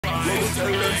Let me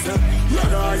tell them, say, you're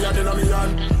higher than a man.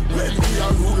 When we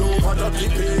are rule over the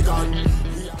pagan.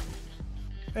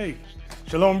 Hey,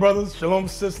 shalom brothers, shalom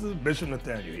sisters, Bishop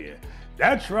Nathaniel here.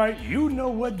 That's right, you know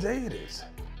what day it is.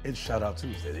 It's Shout Out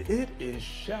Tuesday. It is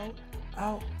Shout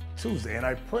Out Tuesday, and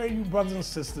I pray you brothers and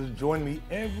sisters join me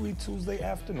every Tuesday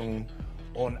afternoon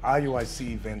on IUIC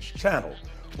Events channel,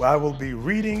 where I will be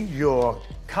reading your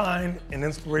kind and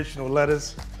inspirational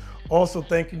letters, also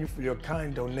thanking you for your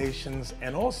kind donations,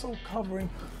 and also covering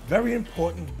very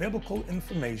important biblical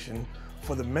information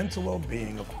for the mental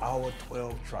well-being of our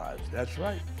 12 tribes. That's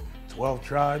right, 12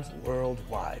 tribes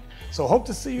worldwide. So hope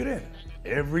to see you then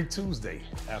every Tuesday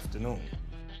afternoon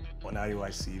on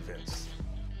IUIC Events.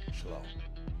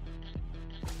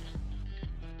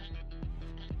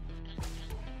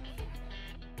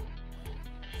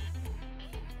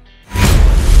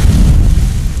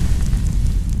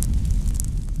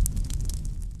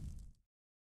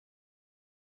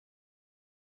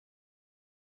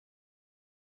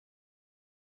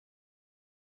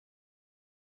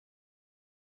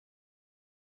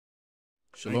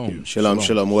 Shalom. Shalom.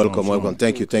 Shalom. Welcome.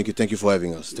 Thank you for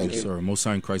having us. Thank you, sir. Most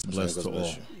High in Christ bless to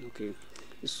all. Okay.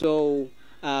 So,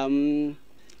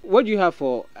 what do you have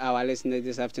for our listeners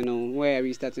this afternoon? Where are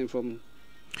we starting from?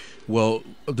 Well,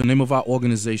 the name of our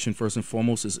organization, first and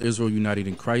foremost, is Israel United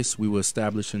in Christ. We were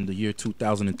established in the year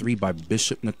 2003 by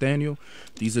Bishop Nathaniel.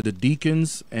 These are the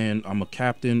deacons, and I'm a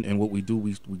captain. And what we do,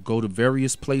 we go to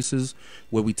various places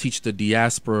where we teach the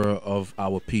diaspora of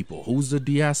our people. Who's the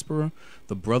diaspora?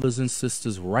 The brothers and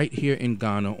sisters right here in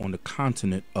Ghana on the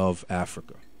continent of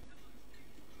Africa.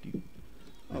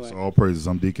 All praises.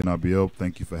 I'm Deacon Abbayael.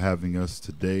 Thank you for having us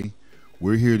today.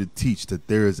 We're here to teach that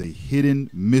there is a hidden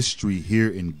mystery here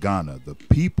in Ghana. The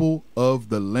people of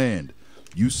the land,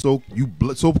 you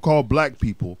so-called black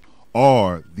people,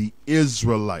 are the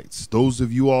Israelites. Those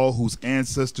of you all whose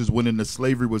ancestors went into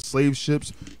slavery with slave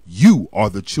ships, you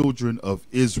are the children of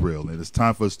Israel. And it's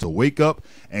time for us to wake up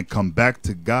and come back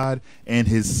to God and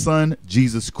his son,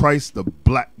 Jesus Christ, the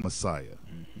black Messiah.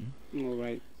 All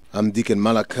right. I'm Deacon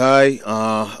Malachi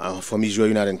from Israel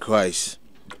United in Christ.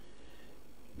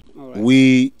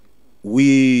 Right.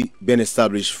 We been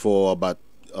established for about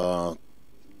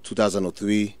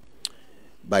 2003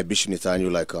 by Bishop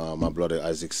Nathaniel, like my brother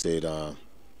Isaac said.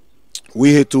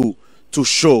 We're here to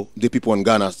show the people in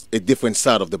Ghana a different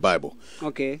side of the Bible.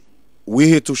 Okay. We're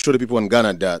here to show the people in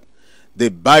Ghana that the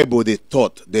Bible they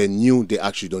thought they knew, they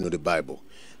actually don't know the Bible.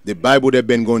 The Bible they've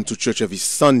been going to church every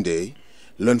Sunday,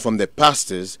 learn from the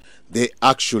pastors, they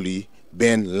actually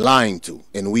been lying to.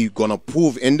 And we're gonna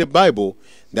prove in the Bible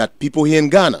that people here in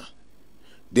Ghana,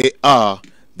 they are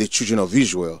the children of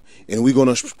Israel. And we're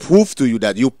gonna prove to you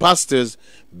that you pastors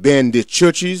been the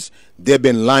churches, they've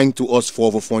been lying to us for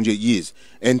over 400 years.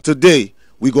 And today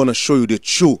we're gonna show you the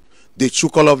true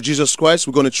color of Jesus Christ.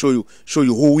 We're gonna show you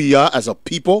who we are as a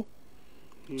people.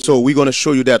 So we're gonna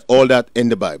show you that all that in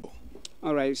the Bible.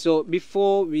 All right. So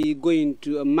before we go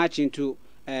into much into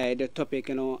the topic,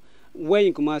 where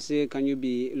in Kumasi can you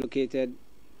be located?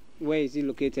 Where is it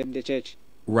located, the church?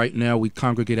 Right now, we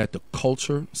congregate at the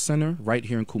Culture Center right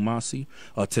here in Kumasi.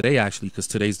 Today, actually, because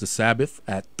today's the Sabbath,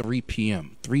 at 3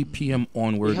 p.m. 3 p.m.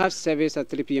 onward. You have service at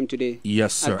 3 p.m. today?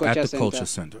 Yes, sir, at the Culture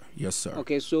Center. Yes, sir.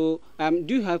 Okay, so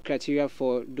do you have criteria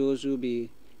for those who be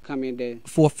coming there?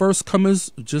 For first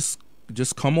comers, just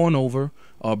come on over.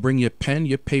 Bring your pen,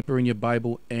 your paper, and your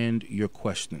Bible, and your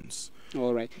questions.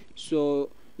 All right. So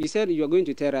you said you're going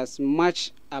to tell us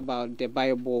much about the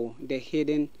Bible, the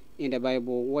hidden in the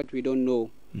Bible, what we don't know.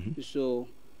 So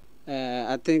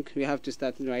I think we have to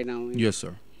start right now. Yes,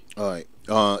 sir. All right.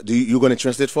 You going to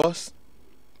translate for us?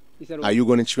 Are you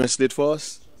going to translate for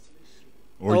us?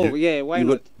 Yeah, why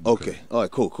not? Okay. All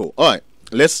right, cool. All right.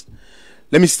 Let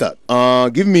me start.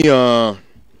 Give me 2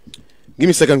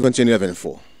 Corinthians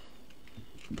 11:4.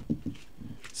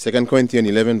 2 Corinthians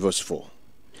 11 verse 4.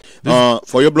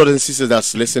 For your brothers and sisters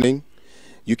that's listening,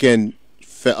 you can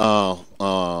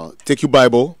take your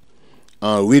Bible,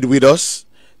 read with us,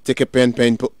 take a pen,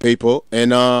 paper,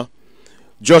 and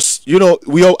just,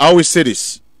 we always say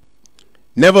this: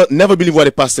 never believe what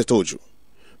a pastor told you.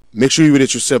 Make sure you read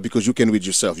it yourself, because you can read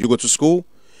yourself. You go to school,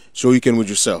 so you can read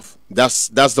yourself. That's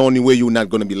the only way you're not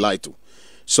going to be lied to.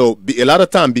 So a lot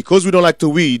of time, because we don't like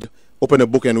to read, open a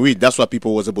book and read. That's why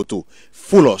people was able to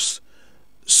fool us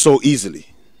so easily.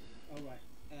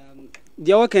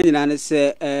 The other can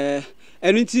say,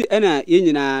 "Anything, ena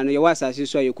yenyina no yawa asase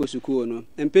so ayeko sukuo no.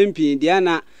 Empempi dia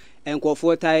na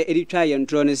enkofo tai editwa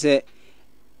yentro ne se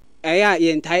eya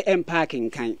yentai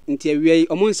emparking kan. Nti awie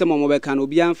omonsem omobeka no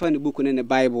obi anfa ne book ne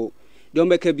Bible. De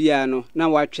ombeka bia no na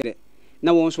watwere.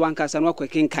 na won so ankasa no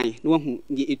akwakenkan na wahu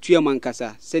ye etua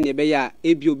mankasa se ne be ya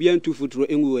ebi obi antu futuro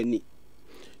enwu ani.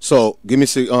 So, give me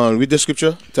read the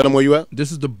scripture. Tell them where you at.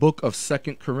 This is the book of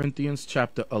 2 Corinthians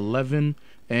chapter 11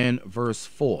 and verse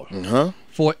 4.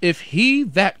 For if he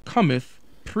that cometh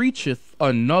preacheth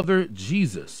another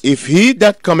Jesus. If he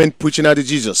that cometh preaching another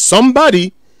Jesus.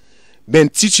 Somebody been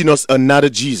teaching us another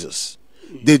Jesus.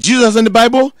 The Jesus in the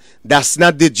Bible, that's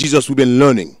not the Jesus we've been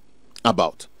learning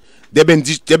about. They've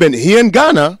been here in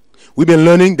Ghana, we've been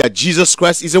learning that Jesus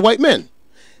Christ is a white man.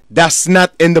 That's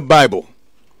not in the Bible.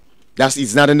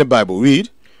 It's not in the Bible. Read.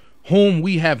 Whom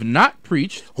we have not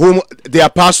preached. Whom the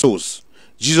apostles,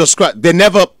 Jesus Christ, they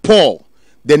never Paul,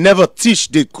 they never teach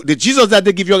the Jesus that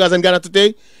they give you guys in Ghana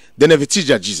today. They never teach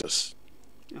that Jesus.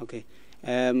 Okay.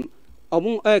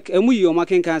 Emu yo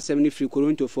makenka asem ni free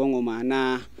Korinto fo ngoma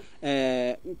na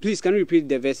please can you repeat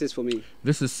the verses for me?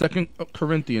 This is 2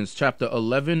 Corinthians chapter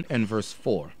 11 and verse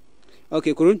 4.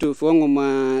 Okay, Korinto fo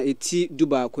ngoma eti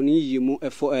duba koni yimu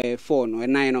 4 no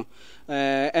 9 no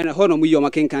and hono mu yo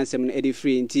makenka asem no edi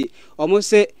free nti omo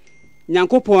se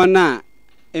nyankopon na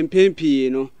empempi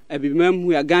no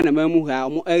ebimam ya Ghana mamu ha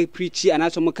omo preachi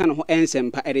anaso mo kan ho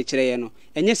ensempa ede kire ye no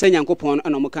enye se nyankopon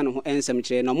na omo kan ho ensem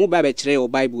kire no mo ba be kire o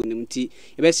Bible nim ti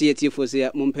e be se yetifo se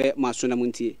mo mpe maso na mo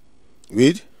ntie.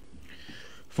 Read.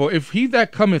 For if he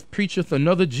that cometh preacheth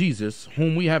another Jesus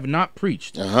whom we have not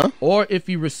preached, or if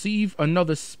he receive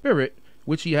another spirit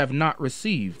which ye have not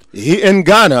received. Here in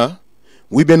Ghana,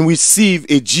 we've been receive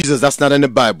a Jesus that's not in the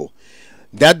Bible.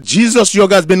 That Jesus you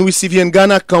guys been receiving in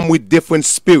Ghana come with different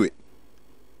spirit.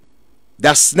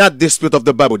 That's not the spirit of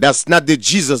the Bible. That's not the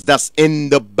Jesus that's in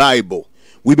the Bible.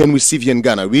 We've been receiving in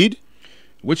Ghana. Read.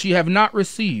 Which ye have not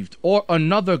received, or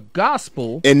another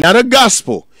gospel. Another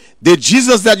gospel. The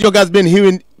Jesus that you guys been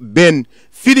hearing, been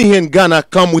feeding here in Ghana,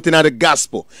 come with another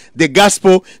gospel. The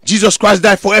gospel, Jesus Christ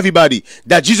died for everybody.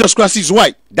 That Jesus Christ is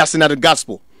white. That's another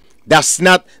gospel. That's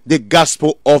not the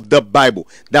gospel of the Bible.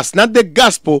 That's not the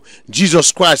gospel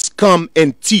Jesus Christ come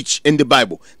and teach in the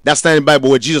Bible. That's not in the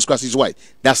Bible where Jesus Christ is white.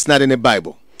 That's not in the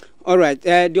Bible. All right.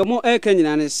 The more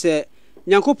Kenyan say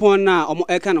nyankopon na omo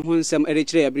eka ne ho nsem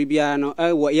erekire abribia no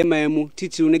wo yemamu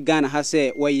titiru ne Ghana ha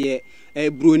se wo ye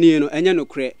broni no enya no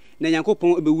kre na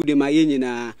nyankopon obewude ma ye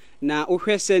nyina na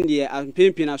ohwe sendie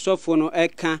ampempi na sofo no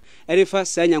eka erefa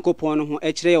sa nyankopon no ho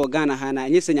ekire wo Ghana ha na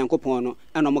enye se nyankopon no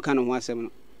ana omo ka no ho asem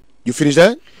no. You finish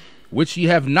that? Which ye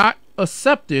have not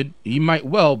accepted, ye might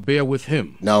well bear with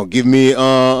him. Now give me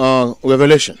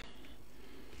Revelation.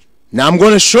 Now I'm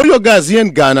going to show you guys here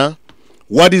in Ghana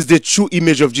what is the true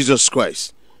image of Jesus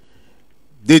Christ.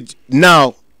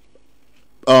 Now,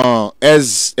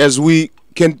 as we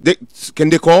can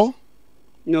they call?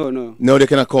 No, they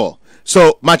cannot call.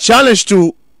 So my challenge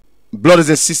to brothers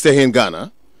and sisters here in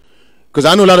Ghana, because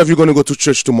I know a lot of you are going to go to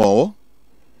church tomorrow.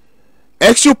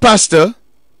 Ask your pastor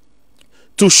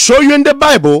to show you in the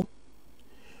Bible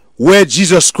where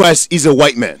Jesus Christ is a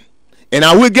white man, and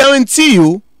I will guarantee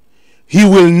you he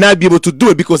will not be able to do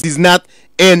it because he's not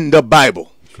in the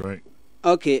Bible. That's right.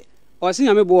 Okay. Osin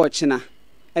ame bo ochina.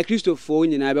 A Christopher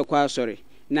nyina be kwa asori.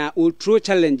 Na o true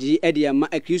challenge e de ma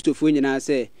a Christopher nyina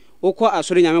se, okwa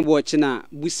asori nyame bo ochina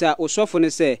busa osofo ne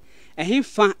se,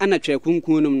 ehemfa anatwa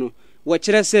kunkun num no, wo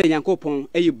kire se Yankopon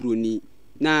eye broni.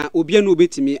 Na obia no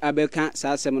obetimi abeka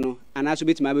sa asem no, anaso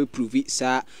betimi abe prove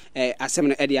sa asem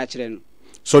no e de a kire no.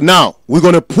 So now we're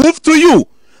going to prove to you,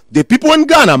 the people in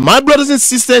Ghana, my brothers and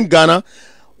sisters in Ghana,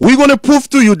 we're going to prove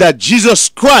to you that Jesus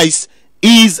Christ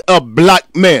is a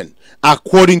black man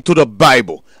according to the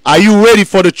Bible. Are you ready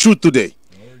for the truth today?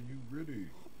 Are you ready?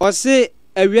 Ose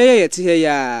awiye yete he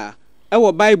ya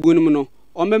ewo Bible num no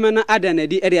omeme na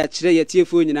adanadi e de a kire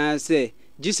yetiefo nyina se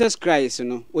Jesus Christ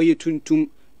no oye tuntum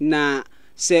na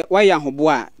se waya hobo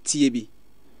a tie bi.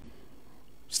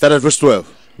 Start at verse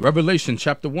 12. Revelation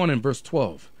chapter 1 and verse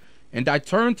 12. And I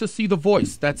turned to see the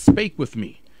voice that spake with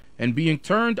me. And being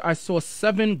turned, I saw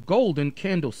 7 golden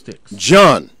candlesticks.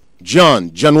 John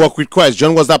walked with Christ.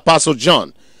 John was the apostle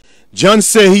John. John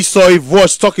said he saw a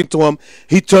voice talking to him.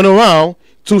 He turned around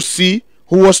to see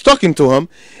who was talking to him.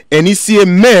 And he see a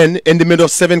man in the middle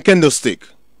of 7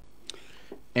 candlesticks.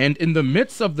 And in the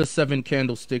midst of the 7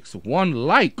 candlesticks, one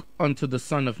like unto the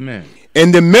Son of Man.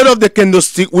 In the middle of the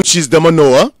candlestick, which is the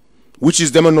menorah.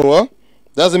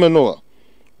 That's the menorah.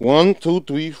 1, 2,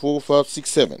 3, 4, 5, 6,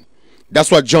 7. That's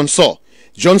what John saw.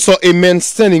 John saw a man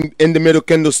standing in the middle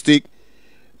candlestick,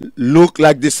 look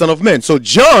like the Son of Man. So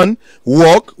John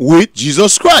walked with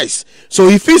Jesus Christ. So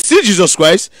if he sees Jesus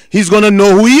Christ, he's going to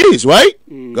know who he is, right?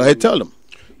 Go ahead, tell him.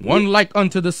 One like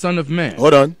unto the Son of Man.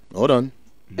 Hold on.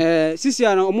 Sisi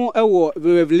ana omo ewo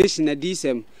Revelation na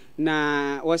disem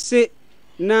na wose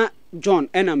na John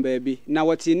enam baby na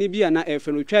wati ni bia na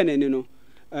efe no twa nani no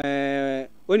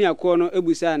oni akọ no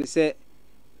ebusa ne se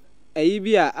ayi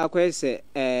bia akwese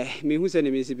mehu se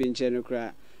ne mesi bi nche no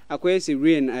kra akwese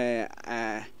rain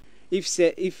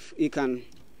if he can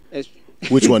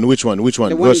Which one? The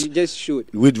one you just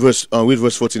showed. With verse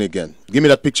 14 again. Give me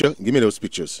that picture. Give me those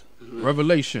pictures.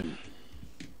 Revelation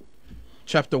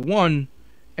chapter 1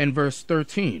 and verse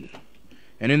 13.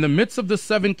 And in the midst of the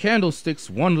 7 candlesticks,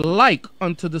 one like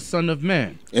unto the Son of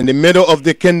Man. In the middle of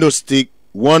the candlestick,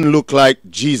 one look like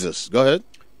Jesus. Go ahead.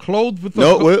 Clothed with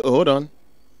wait, hold on.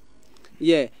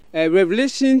 Yeah,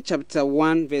 Revelation chapter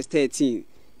 1 verse 13.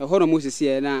 Hold on, Moses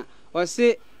here now. Or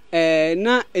say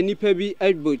na enipa bi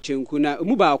agbo chenku na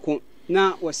mu baako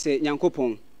na wose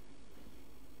Nyankopon.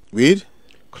 Read.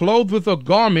 Clothed with a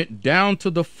garment down to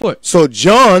the foot. So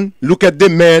John, look at the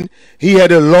man. He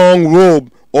had a long robe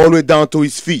all the way down to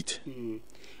his feet.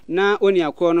 Na oni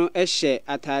akọ no ehye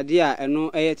atade a eno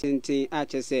tenten a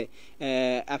chese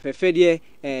afefede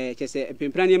chese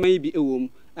pemprane man bi ewom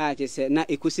a chese na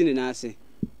ekosi ne na ase.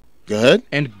 Go ahead.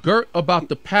 And girt about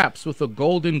the paps with a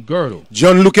golden girdle.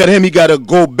 John, look at him. He got a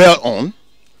gold belt on.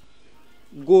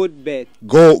 Gold belt.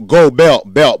 Gold belt.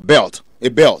 A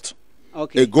belt.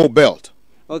 Okay. A gold belt.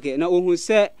 Okay. Now ohun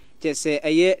se chese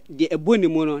eye de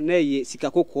ebonimu no na eye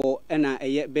sikakoko na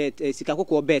eye belt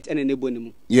sikakoko belt na ne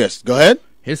ebonimu. Yes. Go ahead.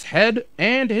 His head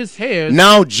and his hairs.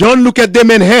 Now John look at the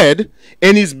man's head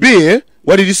and his beard.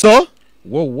 What did he saw?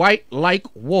 Were white like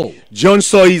wool. John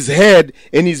saw his head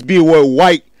and his beard were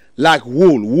white like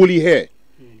wool, woolly hair.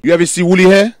 You ever see woolly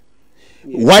hair?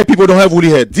 Yeah. White people don't have woolly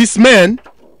hair. This man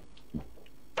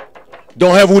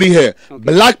don't have woolly hair. Okay.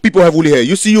 Black people have woolly hair.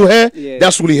 You see your hair? Yeah.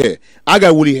 That's woolly hair. I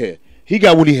got woolly hair. He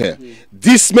got woolly hair. Yeah.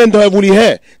 This man don't have woolly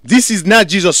hair. This is not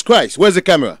Jesus Christ. Where's the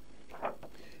camera?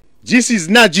 This is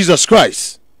not Jesus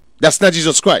Christ. That's not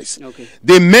Jesus Christ. Okay.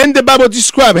 The men the Bible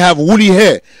describes have woolly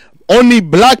hair. Only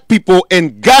black people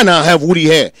in Ghana have woolly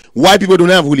hair. White people don't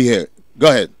have woolly hair. Go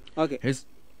ahead. Okay.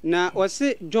 Na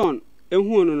wase John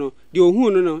ehu no de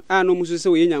ohu no a no musu se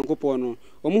we Nyankopon no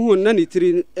omuhu na ni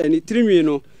tirinwi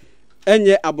no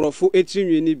enye abrofo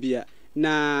etirinwi ni bia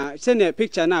na se na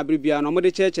picture na abribia no mo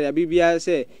de church abribia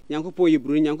se Nyankopon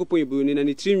yeburu ni na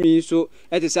ni tirinwi so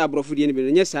ete se abrofo de ni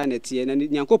bi nye sa na tie na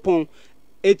Nyankopon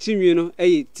etirinwi no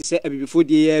eyi ti se abibifo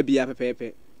de ya bia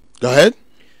pepepe. Go ahead.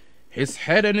 His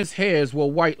head and his hairs were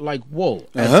white like wool,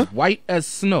 as white as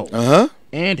snow.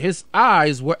 And his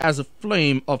eyes were as a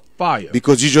flame of fire.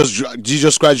 Because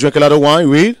Jesus Christ drank a lot of wine.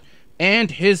 Read.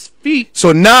 And his feet.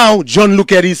 So now John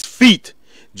look at his feet.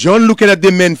 John looking at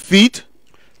the man's feet.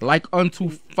 Like unto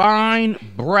fine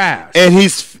brass. And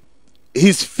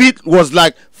his feet was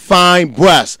like fine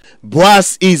brass.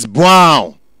 Brass is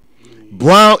brown.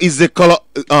 Brown is the color.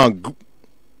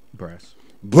 Brass.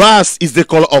 Brass is the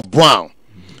color of brown.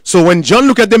 So when John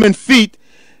looked at the man's feet,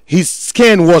 his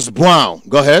skin was brown.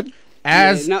 Go ahead.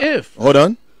 As if. Hold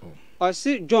on. Or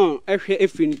see John ehwe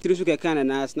efin trisu kana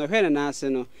nas no hwe na nas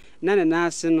no na na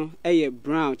nas no eye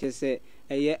brown che se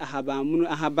eye ahaban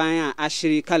a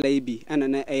ahiri kala ibi ana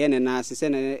na eye na nas se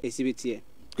na esibitie.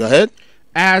 Go ahead.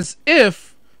 As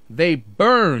if they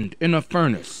burned in a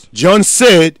furnace. John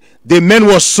said the man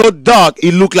was so dark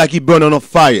it looked like he burned on a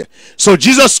fire. So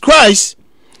Jesus Christ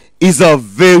is a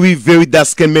very, very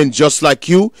dark-skinned man, just like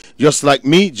you, just like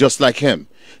me, just like him.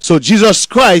 So Jesus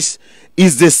Christ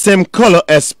is the same color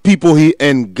as people here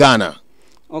in Ghana.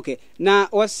 Okay. Now,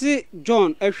 wasi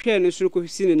John ehwe ne suruko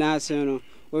sini na ase no.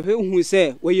 We hu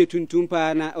se we tuntum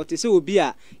pa na otese obi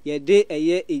a ye de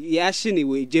eye ye ahye ne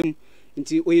we jem.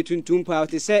 Nti we tuntum pa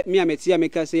otese me ameti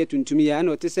ameka se ye tuntum ya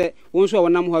na otese wonso a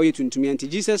wonam ho ye tuntum ya nti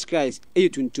Jesus Christ ye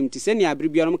tuntum ti se ne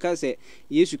abribia no ka se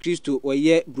Yesu Kristo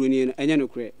oye broni no enya no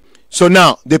kure. So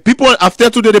now, the people, after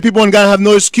today, the people in Ghana have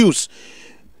no excuse.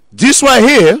 This right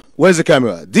here, where's the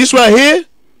camera? This right here,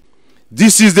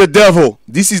 this is the devil.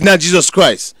 This is not Jesus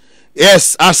Christ.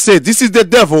 Yes, I said, this is the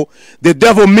devil. The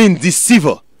devil means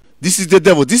deceiver. This is the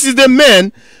devil. This is the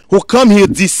man who come here,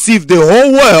 deceive the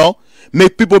whole world,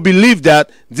 make people believe that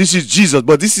this is Jesus,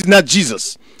 but this is not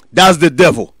Jesus. That's the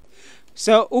devil.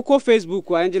 So uko Facebook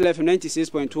wa Angel FM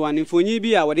 96.1 infonyi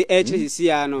bi a wode HCC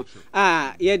ano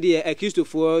ye de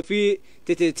Kristofo fi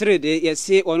 33 de ye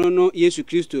se ono no Yesu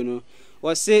Kristo no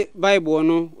wo se Bible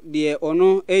no de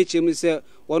ono HM se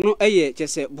ono eye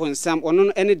chese bonsam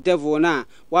ono ene devil na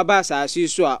wa ba sa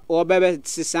so a o bebe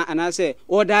sisa anase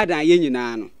o dada ye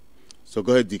nyina no. So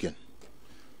go ahead, Deacon.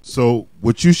 So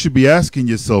what you should be asking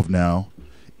yourself now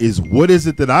is, what is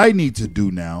it that I need to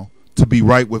do now to be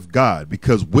right with God?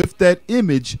 Because with that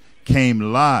image came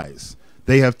lies.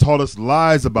 They have taught us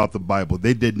lies about the Bible.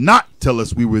 They did not tell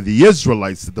us we were the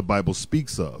Israelites that the Bible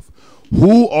speaks of.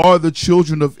 Who are the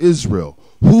children of Israel?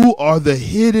 Who are the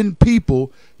hidden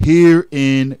people here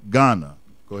in Ghana?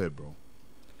 Go ahead, bro.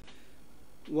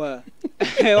 Well,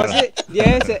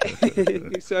 yes,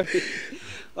 sorry.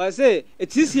 I say,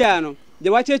 it is Yano, the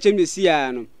watch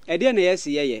Messiano, a dear yes,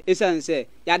 ye, it's answer,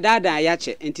 Yadada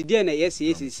Yache, and to dear yes,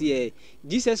 yes,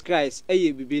 Jesus Christ,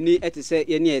 a be at the say,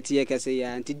 ye near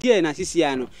Tiacassia, and to dear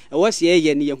Nassisiano, a was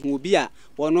ye near who be a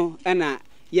one, and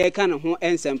ye can who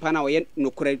ends and pana yet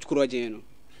no correct corrogeno.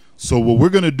 So, what we're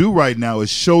going to do right now is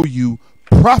show you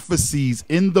prophecies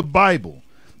in the Bible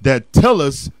that tell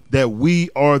us that we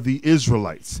are the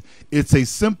Israelites. It's a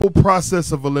simple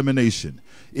process of elimination.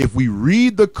 If we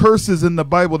read the curses in the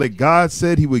Bible that God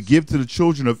said he would give to the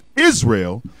children of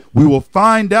Israel, we will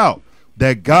find out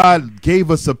that God gave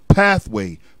us a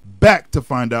pathway back to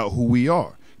find out who we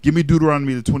are. Give me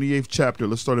Deuteronomy, the 28th chapter.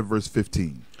 Let's start at verse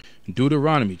 15.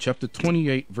 Deuteronomy chapter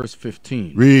 28, verse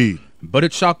 15. Read. But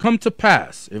it shall come to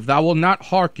pass, if thou wilt not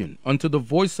hearken unto the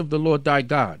voice of the Lord thy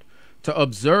God, to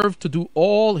observe to do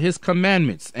all his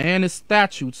commandments and his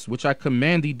statutes which I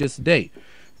command thee this day,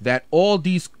 that all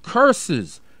these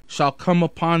curses shall come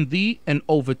upon thee and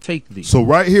overtake thee. So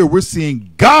right here we're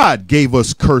seeing God gave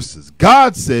us curses.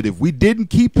 God said if we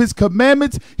didn't keep his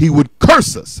commandments, he would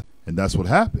curse us. And that's what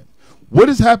happened. What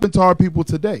has happened to our people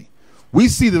today? We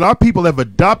see that our people have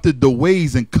adopted the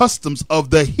ways and customs of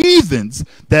the heathens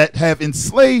that have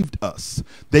enslaved us.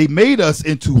 They made us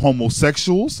into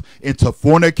homosexuals, into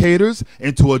fornicators,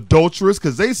 into adulterers,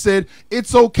 because they said,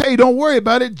 it's okay, don't worry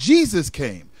about it, Jesus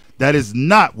came. That is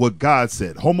not what God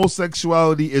said.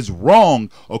 Homosexuality is wrong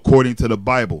according to the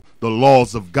Bible, the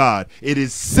laws of God. It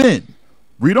is sin.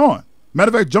 Read on. Matter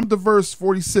of fact, jump to verse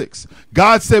 46.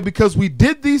 God said because we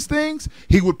did these things,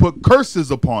 he would put curses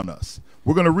upon us.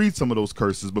 We're going to read some of those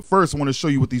curses, but first I want to show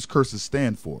you what these curses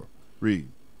stand for. Read.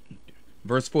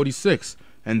 Verse 46,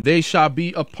 and they shall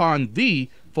be upon thee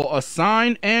for a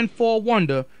sign and for a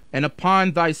wonder, and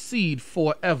upon thy seed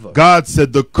forever. God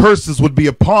said the curses would be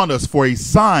upon us for a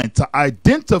sign to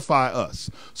identify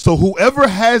us. So whoever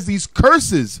has these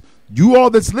curses, you all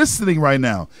that's listening right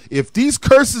now, if these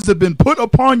curses have been put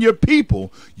upon your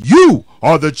people, you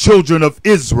are the children of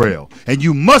Israel, and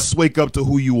you must wake up to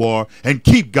who you are and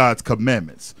keep God's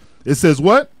commandments. It says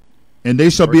what? And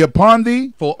they shall be upon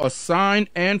thee for a sign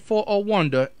and for a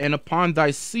wonder, and upon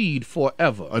thy seed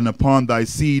forever. And upon thy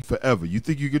seed forever. You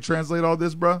think you could translate all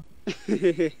this, bro?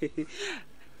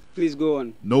 Please go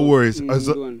on. No worries.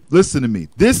 Go on. Listen to me.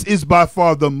 This is by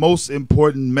far the most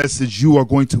important message you are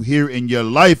going to hear in your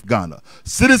life, Ghana.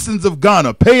 Citizens of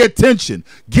Ghana, pay attention.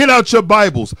 Get out your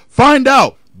Bibles. Find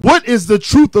out what is the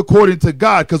truth according to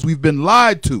God, because we've been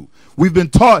lied to. We've been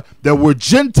taught that we're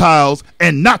Gentiles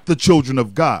and not the children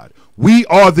of God. We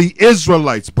are the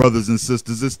Israelites, brothers and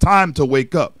sisters. It's time to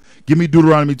wake up. Give me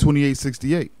Deuteronomy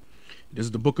 28:68. This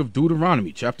is the book of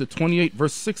Deuteronomy, chapter 28,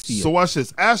 verse 68. So watch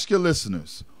this. Ask your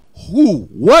listeners.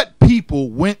 What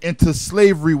people went into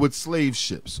slavery with slave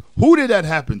ships? Who did that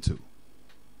happen to?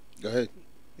 Go ahead.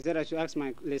 Is that I should ask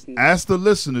my listeners? Ask the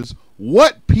listeners,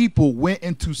 what people went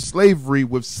into slavery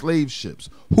with slave ships?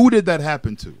 Who did that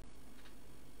happen to?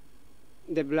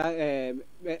 The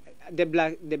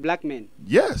black men.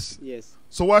 Yes. Yes.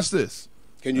 So watch this.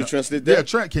 Can you translate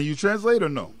that? Yeah, can you translate or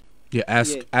no? Yeah,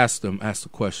 ask the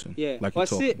question. Yeah. Like you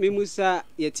talking. Me musa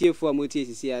yetie for amoti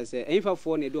sisi ase. Enfa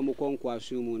for na edo mo konko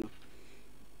asu mu no.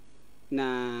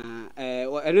 Na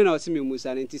eno na osimi musa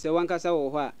nti se wankasa wo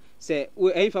ho a se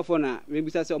enfa for na me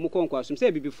bisa se omo konko asu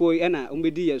se bibifo e na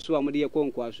ombedi yeso amode ye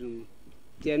konko asu mu.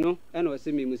 Tie no eno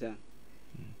osimi musa.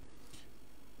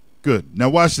 Good. Now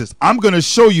watch this. I'm going to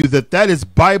show you that is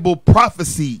Bible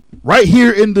prophecy right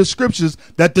here in the scriptures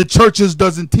that the churches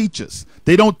doesn't teach us.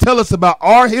 They don't tell us about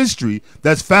our history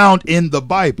that's found in the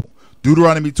Bible.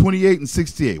 Deuteronomy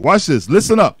 28:68. Watch this.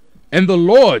 Listen up. And the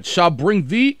Lord shall bring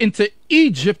thee into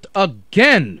Egypt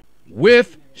again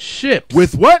with ships.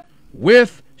 With what?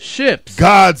 With ships.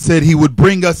 God said he would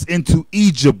bring us into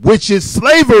Egypt, which is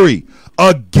slavery,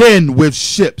 again with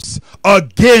ships.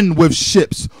 Again with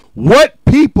ships. What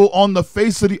people on the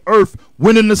face of the earth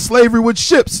went into slavery with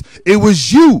ships? It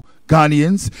was you,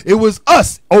 Ghanaians. It was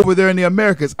us over there in the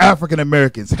Americas, African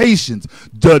Americans, Haitians,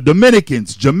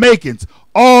 Dominicans, Jamaicans,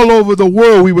 all over the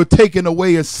world. We were taken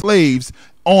away as slaves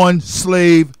on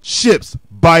slave ships.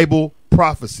 Bible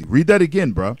prophecy. Read that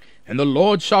again, bro. And the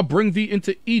Lord shall bring thee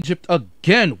into Egypt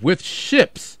again with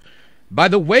ships, by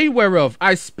the way whereof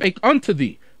I spake unto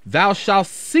thee. Thou shalt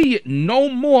see it no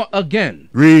more again.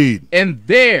 Read. And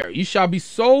there ye shall be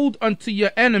sold unto your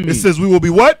enemies. It says we will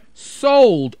be what?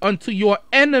 Sold unto your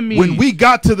enemies. When we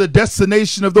got to the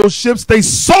destination of those ships, they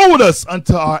sold us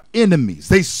unto our enemies.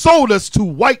 They sold us to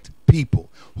white people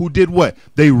who did what?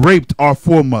 They raped our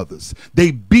foremothers.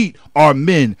 They beat our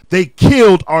men. They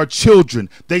killed our children.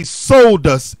 They sold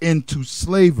us into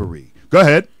slavery. Go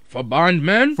ahead. For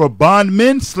bondmen. For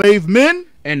bondmen, slave men.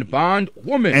 And bond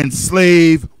women. And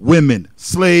slave women.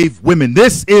 Slave women.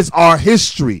 This is our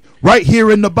history right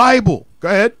here in the Bible. Go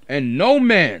ahead. And no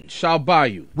man shall buy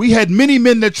you. We had many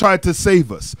men that tried to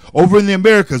save us. Over in the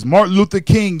Americas, Martin Luther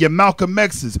King, your Malcolm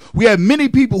X's. We had many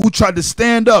people who tried to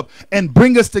stand up and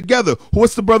bring us together.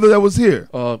 What's the brother that was here?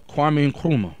 Kwame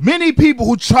Nkrumah. Many people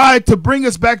who tried to bring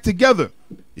us back together.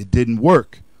 It didn't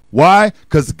work. Why?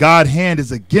 Because God's hand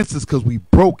is against us because we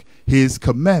broke his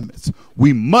commandments.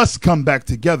 We must come back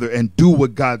together and do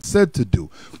what God said to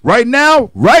do. Right now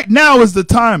is the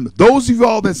time. Those of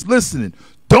y'all that's listening,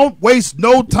 don't waste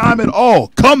no time at all.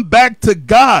 Come back to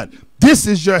God. This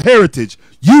is your heritage.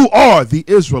 You are the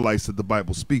Israelites that the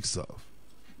Bible speaks of.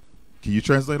 Can you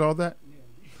translate all that?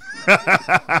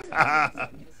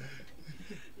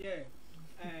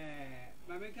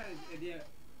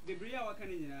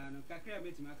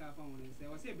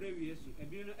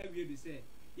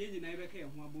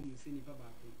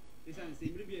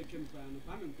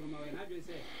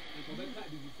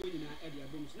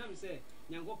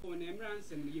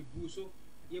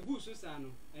 Yebuso sano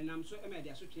enam so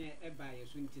emede asotwe ebaye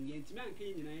so ntini yentimi anka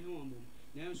nyina he won bom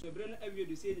na so ebre no awie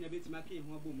do se nyina betima ka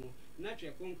ho bom na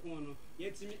twe konkon no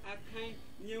yetimi akan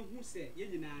nye hu se ye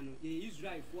nyina no ye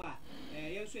Israel fo a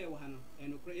yenso ye wo ha no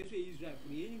enokro yenso ye Israel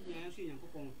fo ye nyina yenso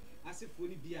yankopon asefo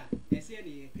ni bia ese ye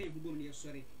ne kan hu bom ne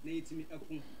sore na yetimi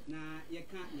akun na ye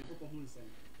kan yankopon hu nsem.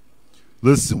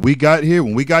 Listen, when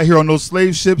we got here on those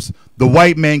slave ships, the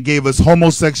white man gave us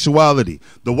homosexuality.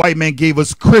 The white man gave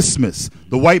us Christmas.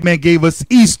 The white man gave us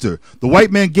Easter. The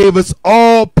white man gave us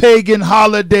all pagan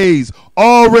holidays,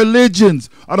 all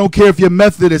religions. I don't care if you're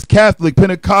Methodist, Catholic,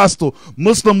 Pentecostal,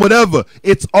 Muslim, whatever.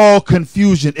 It's all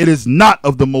confusion. It is not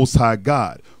of the Most High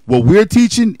God. What we're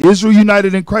teaching, Israel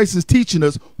United in Christ is teaching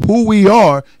us who we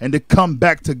are and to come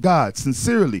back to God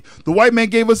sincerely. The white man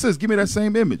gave us this. Give me that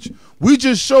same image. We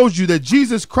just showed you that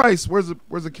Jesus Christ, where's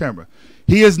the camera?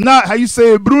 He is not, how you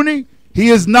say it, Bruni? He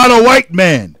is not a white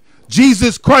man.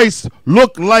 Jesus Christ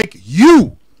looked like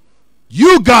you.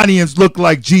 You Ghanaians look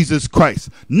like Jesus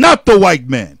Christ, not the white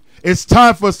man. It's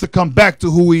time for us to come back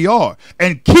to who we are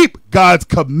and keep God's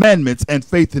commandments and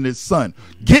faith in his son.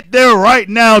 Get there right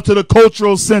now to the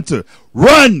cultural center.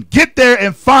 Run, get there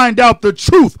and find out the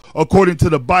truth according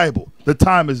to the Bible. The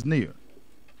time is near.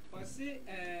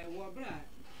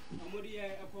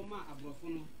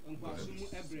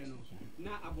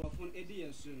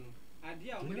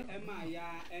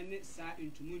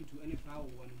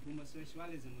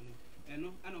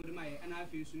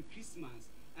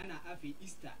 Ana afi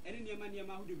Easter ene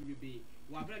niema hu de bebe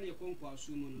wa bra ne konkwa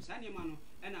sumu no sa niema no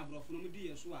ena abrofo no mudi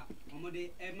yeso a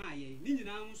omode emaye ni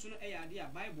nyina nso no eyade a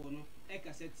Bible no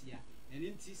ekasetia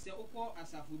ene nti se ukọ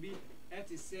asafo bi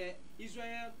eti se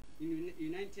Israel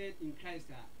United in Christ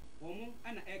a omo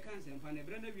ana ekan sempa na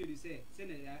bra na bi se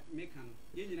na meka no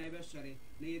ye nyina ebe sore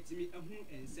na yetimi ehun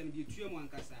ensem de tuamu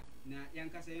ankasa na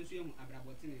yankasa yenso ehun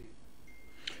abrabotene.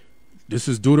 This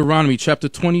is Deuteronomy chapter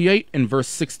 28 and verse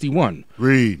 61.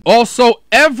 Read. Also,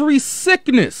 every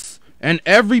sickness and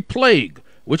every plague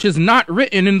which is not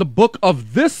written in the book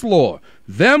of this law,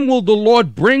 them will the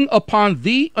Lord bring upon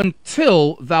thee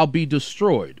until thou be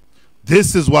destroyed.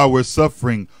 This is why we're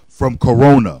suffering from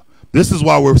corona. This is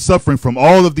why we're suffering from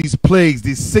all of these plagues,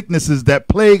 these sicknesses that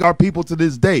plague our people to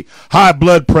this day. High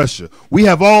blood pressure. We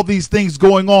have all these things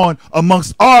going on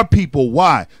amongst our people.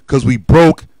 Why? Because we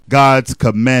broke God's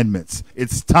commandments.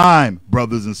 It's time,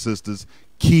 brothers and sisters,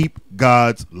 keep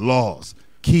God's laws.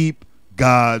 Keep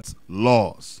God's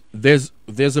laws. There's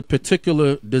a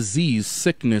particular disease,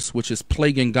 sickness, which is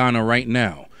plaguing Ghana right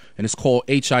now, and it's called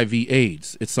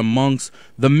HIV/AIDS. It's amongst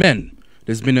the men.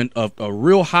 There's been a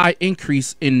real high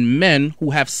increase in men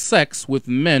who have sex with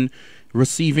men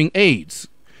receiving AIDS.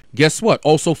 Guess what?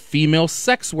 Also, female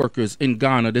sex workers in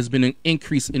Ghana, there's been an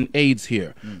increase in AIDS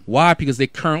here. Why? Because they're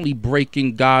currently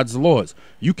breaking God's laws.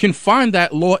 You can find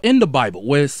that law in the Bible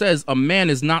where it says a man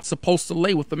is not supposed to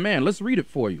lay with a man. Let's read it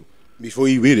for you. Before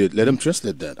you read it, let him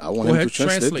translate that. I want him to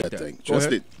translate that thing.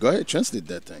 Go ahead, translate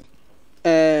that thing.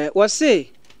 What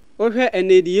say? Ohwe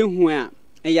enedi yehu a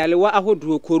eyalewa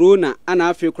ahodro corona ana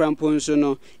afi krampo nso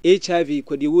no HIV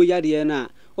kwadiwo yade na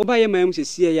obaye mam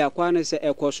sesie ya kwa ne se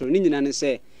ekoso ni nyina ne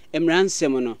se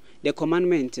emransem no the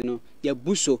commandment no ya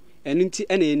buso enunti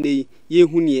ena enei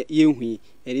yehu ne yehu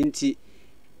enunti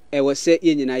wose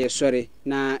ye nyina ye sore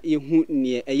na yehu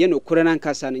ne eye no kore na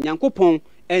nkasa no Nyankopon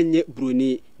enye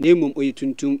broni na emom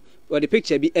oyituntum the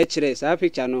picture be HRS, our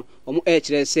picture no,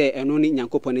 HRS say, and only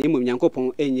Yankopon, and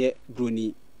Yankopon, and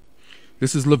Bruni.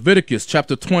 This is Leviticus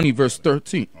chapter 20, verse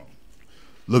 13.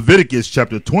 Leviticus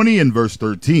chapter 20 and verse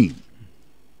 13.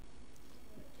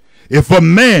 If a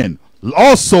man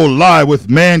also lie with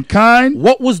mankind.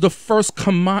 What was the first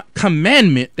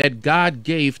commandment that God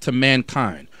gave to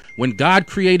mankind? When God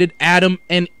created Adam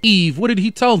and Eve, what did he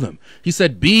tell them? He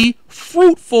said, be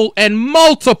fruitful and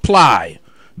multiply.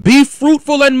 Be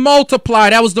fruitful and multiply.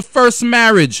 That was the first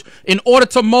marriage. In order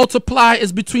to multiply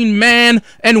is between man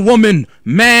and woman.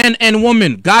 Man and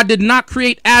woman. God did not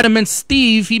create Adam and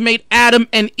Steve. He made Adam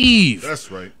and Eve. That's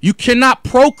right. You cannot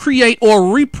procreate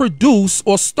or reproduce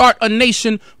or start a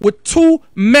nation with two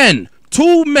men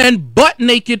butt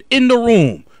naked in the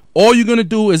room. All you're going to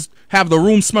do is have the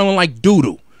room smelling like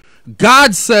doo-doo.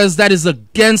 God says that is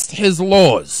against his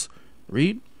laws.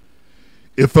 Read.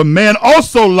 If a man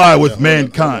also lie with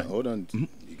mankind. Hold on. You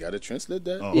got to translate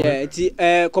that? Yeah,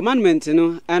 the commandment,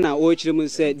 no, Anna, which you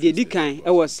said, the Deacon,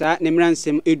 I was sat,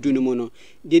 Nemransem, Edunumono.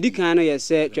 The Deacon, I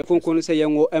said, Chefon say,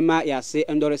 young Emma, Yase,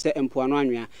 and Doris and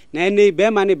Puanwania. Nanny,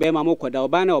 Bearmani, Bearmamokoda,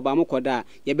 Obana, Obamokoda,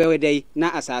 Yebewe day,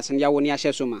 na assassin, Yawonia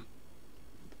Shesuma.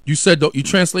 You said, you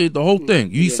translated the whole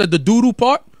thing. You said the doodoo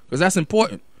part? Because that's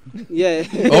important. Yeah.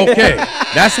 Okay.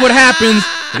 That's what happens.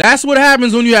 That's what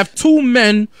happens when you have two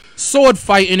men sword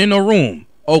fighting in a room.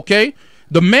 Okay?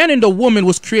 The man and the woman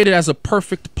was created as a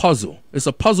perfect puzzle. It's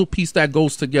a puzzle piece that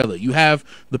goes together. You have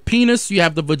the penis, you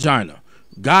have the vagina.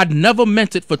 God never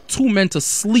meant it for two men to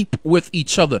sleep with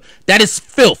each other. That is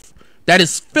filth. That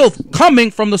is filth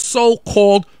coming from the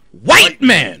so-called white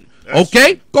man.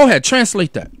 Okay? Go ahead.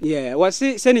 Translate that. Yeah. Was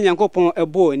sending Yankopon a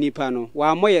boy nipano.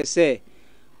 While Moya say,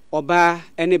 Oba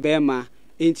any bema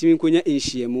intimi kunya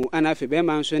inshiemu anafe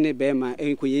bema nso ne bema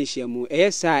enkunya inshiemu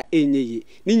eyesa enyeyi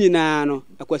ni nyina no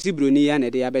akwasi broni ya na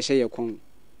de abehye yekon.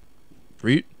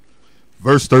 Read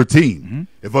verse 13.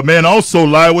 If a man also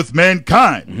lie with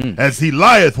mankind as he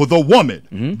lieth with a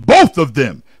woman, both of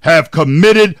them have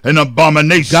committed an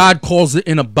abomination. God calls it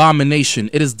an abomination.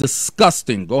 It is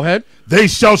disgusting. Go ahead. They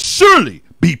shall surely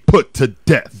be put to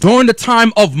death. During the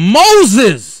time of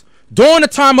Moses,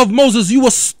 you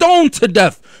were stoned to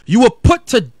death. You were put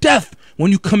to death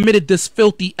when you committed this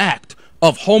filthy act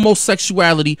of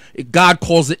homosexuality. God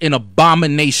calls it an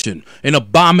abomination. An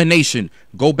abomination.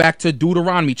 Go back to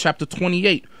Deuteronomy chapter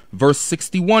 28, verse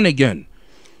 61 again.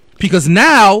 Because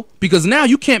now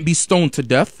you can't be stoned to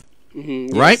death.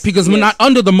 Right? Yes, because we're not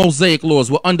under the Mosaic laws.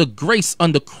 We're under grace,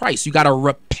 under Christ. You got to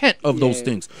repent of those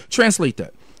things. Translate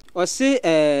that. Or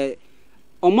say,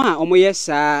 Oma yes,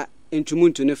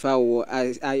 intumuntu nefa wo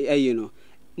you know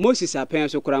Moses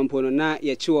appearance okrampo no na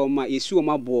ye che wo ma yesu wo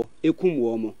mabo ekum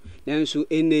wo mo nanso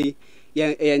enei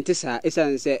ye ntesa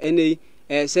esan se enei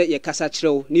se ye kasa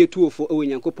kirew na yetuofo ewo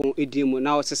Nyankopon edin mu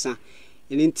na osesa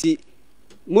nti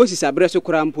Moses abreso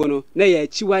okrampo no na ye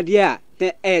chiwade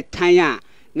a tan a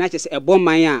na che se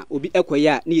eboman a obi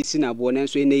ekoya na yesi na bo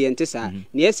nanso enei ye ntesa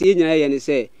na yesi ye nyina ye ne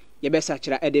se ye besa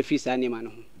kira ede free sa nema no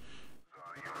ho.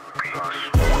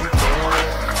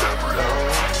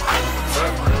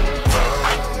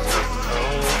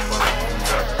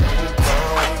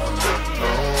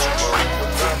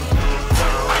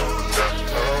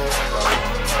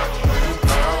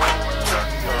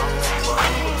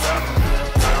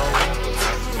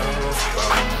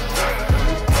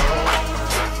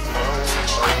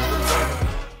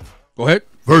 Go ahead.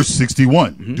 Verse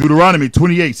 61. Deuteronomy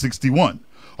 28:61.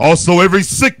 Also every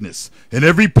sickness and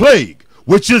every plague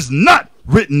which is not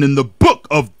written in the book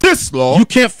of this law. You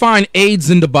can't find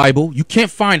AIDS in the Bible. You can't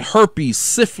find herpes,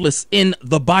 syphilis in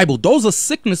the Bible. Those are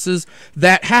sicknesses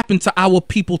that happen to our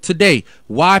people today.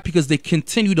 Why? Because they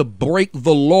continue to break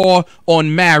the law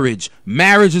on marriage.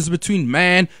 Marriage is between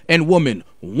man and woman.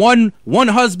 One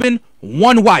husband,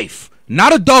 one wife.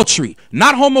 Not adultery,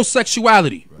 not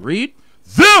homosexuality. Read.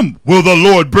 Them will the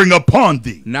Lord bring upon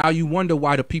thee. Now you wonder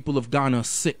why the people of Ghana are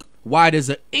sick. Why there's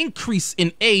an increase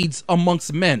in AIDS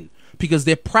amongst men. Because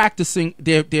they're practicing,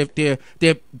 they're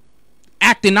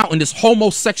acting out in this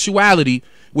homosexuality,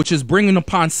 which is bringing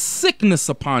upon sickness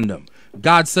upon them.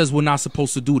 God says we're not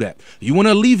supposed to do that. You want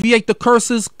to alleviate the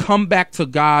curses? Come back to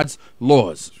God's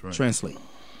laws. Right. Translate.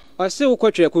 I say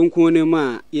ukotwe kunkunem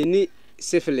ma yeni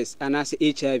syphilis anase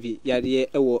HIV yade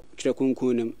ewo twe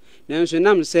kunkunem. Nanso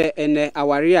nam se ene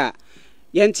aware a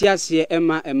yenti ase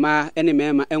ema ene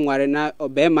mema enware na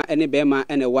obema ene bema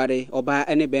ene ware oba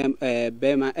ene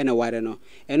bema ene ware no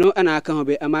eno ana aka ho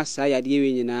be ama sa yade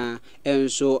we nyina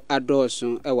enso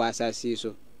adoso ewa asase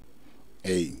so.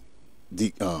 Hey,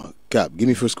 Cap, give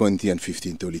me 1 Corinthians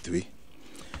 15:33.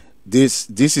 This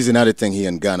is another thing here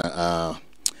in Ghana.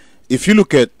 If you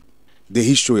look at the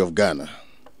history of Ghana.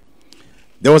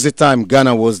 There was a time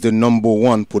Ghana was the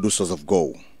 #1 producers of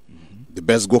gold. The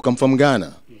best gold come from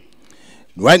Ghana.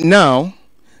 Right now,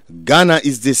 Ghana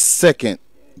is the second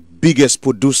biggest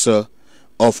producer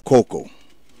of cocoa.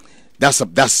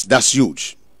 That's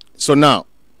huge. So now,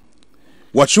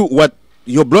 what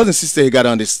your brother and sister, you gotta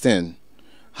understand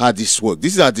how this works.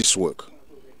 This is how this works.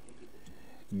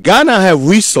 Ghana have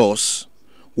resource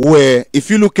where, if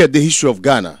you look at the history of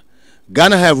Ghana,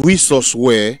 Ghana have resource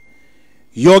where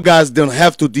your guys don't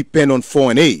have to depend on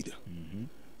foreign aid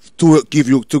to give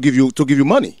you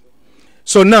money.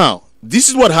 So now, this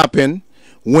is what happened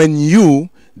when you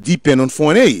depend on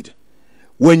foreign aid.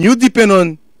 When you depend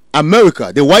on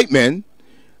America, the white man,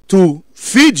 to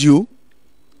feed you,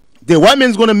 the white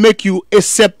man's going to make you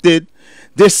accepted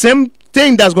the same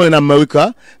thing that's going in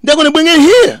America, they're going to bring it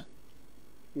here.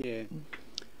 Yeah.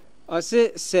 I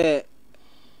say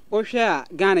Osha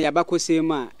Ghana yabako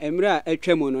sema emra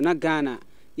etwemo no na Ghana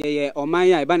ye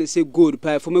omanya eba ne say gold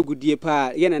pa for magudie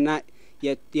pa ye na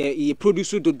ye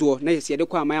produce dodo na ye de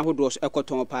kwa amanya hodo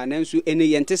ekoton pa na nso ene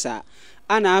ye ntesa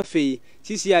ana afei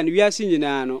sisi an wiase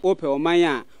nyina no ope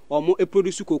omanya omo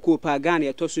produce cocoa pa Ghana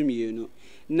ye toso mienu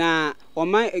na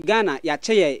oman Ghana ya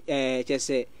che ye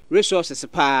chese resources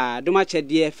pa doma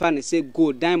chede fa ne say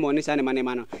gold diamond ne sa ne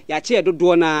manema no ya che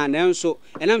dodo na nso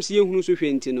enam se yehunu so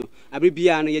hwenti no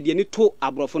abrebia no ye de ni to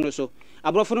abrofo no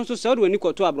so so do ni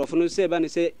koto abrofo no se ba ne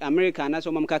say America na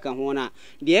so mom kaka ho na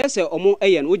de ese omo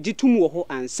eye no ogitum wo ho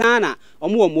ansana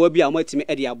omo wo bia omo atime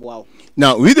ede aboa.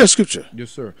 Now read the scripture.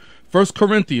 Yes, sir. 1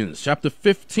 Corinthians chapter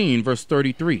 15 verse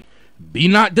 33. Be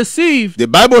not deceived. The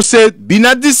Bible said, be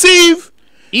not deceived.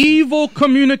 Evil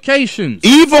communications.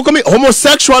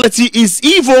 Homosexuality is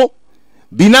evil.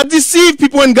 Be not deceived,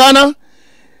 people in Ghana.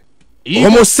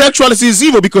 Homosexuality is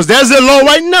evil because there's a law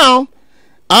right now.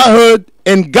 I heard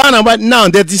in Ghana right now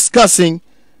they're discussing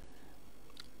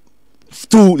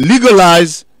to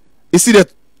legalize. You see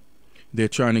that they're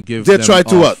trying to give. They're trying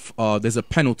to what? There's a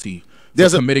penalty for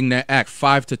committing that act,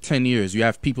 5 to 10 years. You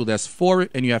have people that's for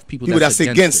it, and you have people that's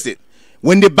against it.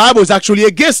 When the Bible is actually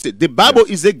against it. The Bible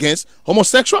is against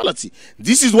homosexuality.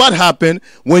 This is what happened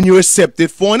when you accepted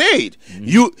foreign aid.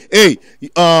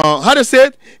 How to say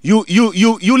it?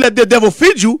 You let the devil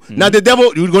feed you. Now the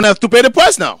devil, you're gonna have to pay the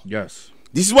price now. Yes.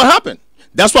 This is what happened.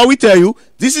 That's why we tell you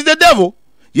this is the devil.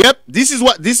 Yep. This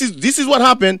is what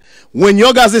happened when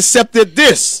your guys accepted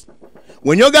this.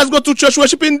 When your guys go to church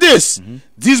worshiping this,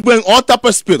 this bring all type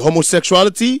of spirit,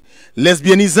 homosexuality,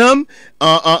 lesbianism,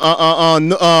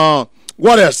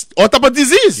 what else? All type of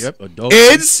disease. Yep,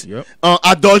 AIDS,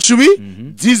 adultery.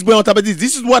 This bring all type of disease.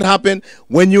 This is what happened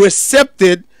when you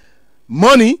accepted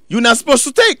money you're not supposed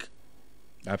to take.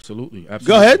 Absolutely.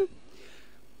 Go ahead.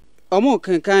 Omo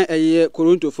kankan eye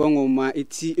Korinto fongoma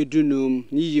eti edunum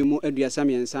ni yemu aduasa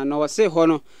miensa na wose ho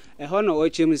no wo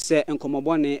chem se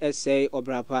enkomobone ese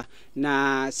obrapa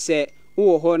na se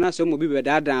wo ho na se mo bi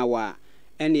bedadan wa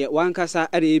ene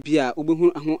wankasa ade bia obehu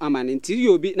ho amane ntiri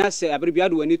obi na se abribia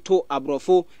do ani to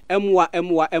abrofo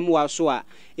emwa so a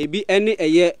ebi ene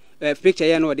eye picture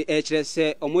ya no de kire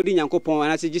se omodi Nyankopon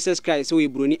ana se Jesus Christ we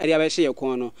broni ade abehye ye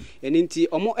kon no eni nti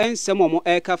omo ensem omo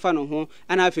kafa no ho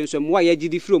ana afenso mo wa ye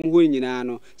gidi firi omo ho nyina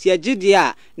no se ye gidi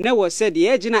a na wo se de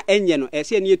ye gina enye no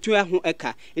ese ne yetu ho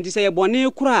eka nti se ye bone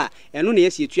kura eno na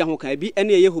ye se yetu ho ka bi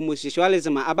ene ye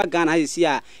homosexualism aba Ghana hisi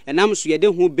a enam so ye de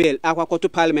ho bill akwakoto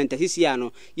parliament hisi a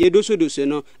no ye doso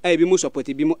no e bi mu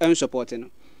support bi mu en support no.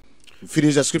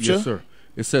 Finish the scripture. Yes, sir.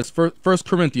 It says 1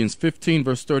 Corinthians 15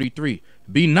 verse 33.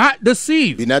 Be not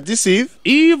deceived. Be not deceived.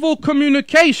 Evil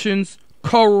communications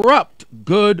corrupt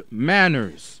good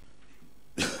manners.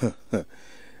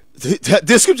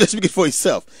 The scripture speaking for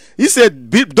itself. He said,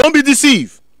 don't be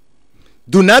deceived.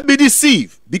 Do not be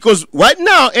deceived. Because right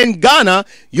now in Ghana,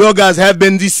 your guys have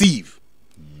been deceived.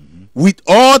 With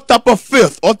all type of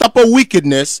filth, all type of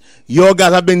wickedness, your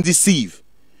guys have been deceived.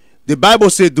 The Bible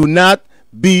said, do not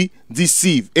be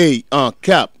deceived. Hey,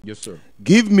 Cap. Yes, sir.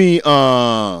 Give me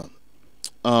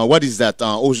what is that?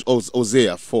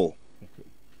 Hosea 4. Okay.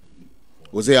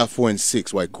 Hosea 4 and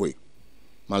 6, right quick.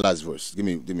 My last verse. Give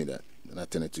me that. And I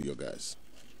turn it to you guys.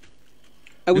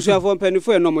 Abusafo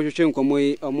mpanifo no mo hwehwe nkomo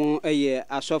yi omo eye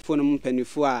asofo no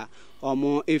mpanifo a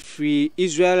omo efri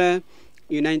Israel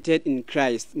United in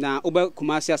Christ na oba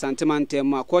Kumasi Asantema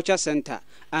ma culture center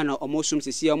ana omosum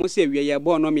sisi omose wiye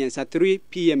bo no miensa 3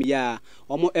 pm ya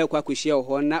omo ekwa kwhia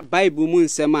ho na Bible mu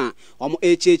nsem a omo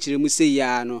echechire mu se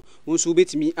ya no nso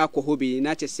betimi akọ bi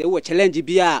na chese wo challenge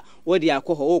bi a wo de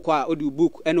akọ ho kwa odi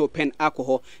book ena open akọ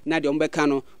ho na de ombeka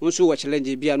no nso wo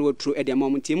challenge bi a no true e de ma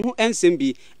mtim ho ensem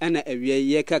bi ena awie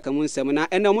ye kaka mu nsem na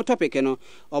ena omo topic no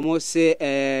omo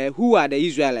se who are the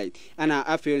Israelites ana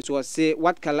afi so say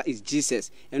what color is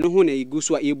Jesus eno ho na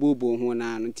iguso a ebobo ho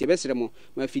na no nti besere mo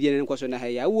ma fidie ne nkoso na ha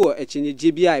ya wo echinye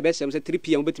jibia e besere mo se 3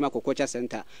 pm betima akọ culture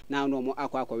center na no mo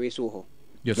akọ we so ho.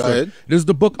 Yes, sir. This is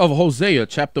the book of Hosea,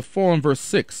 chapter 4 and verse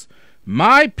 6.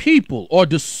 My people are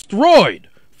destroyed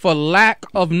for lack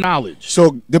of knowledge.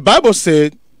 So the Bible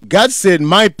said, God said,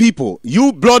 my people,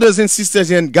 you brothers and sisters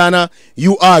here in Ghana,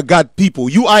 you are God people.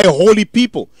 You are a holy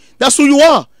people. That's who you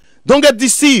are. Don't get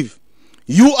deceived.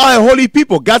 You are a holy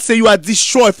people. God said you are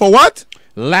destroyed for what?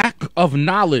 Lack of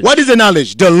knowledge. What is the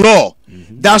knowledge? The law.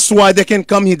 That's why they can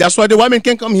come here. That's why the women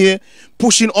can come here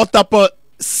pushing all type of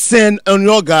sin on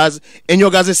your guys, and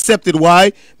your guys accepted.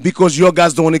 Why? Because your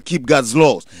guys don't want to keep God's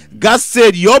laws. God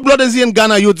said your brothers in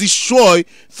Ghana you destroy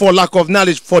for lack of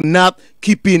knowledge, for not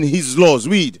keeping his laws.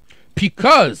 Read.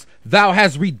 Because thou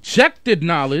hast rejected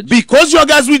knowledge. Because your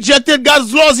guys rejected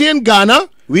God's laws here in Ghana.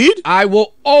 Read. I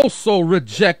will also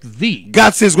reject thee.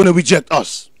 God says going to reject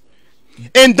us.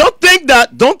 And don't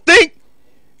think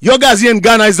your guys here in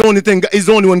Ghana is the only thing, is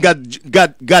the only one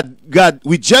God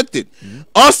rejected.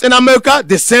 Us in America,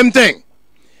 the same thing.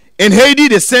 In Haiti,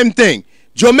 the same thing.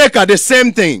 Jamaica, the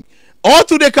same thing. All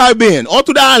to the Caribbean, all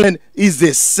to the island is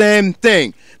the same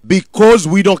thing. Because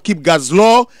we don't keep God's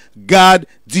law, God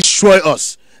destroy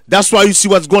us. That's why you see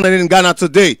what's going on in Ghana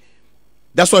today.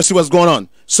 That's why you see what's going on.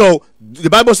 So the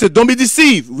Bible said, don't be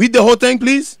deceived. Read the whole thing,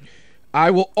 please. I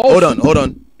will also... Hold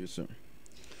on. Yes, sir.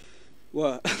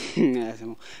 Well,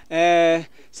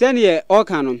 senior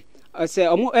Okanon, I say,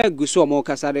 omo guso omo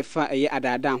kasare fa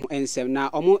adada ho ensem na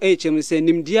omo echem se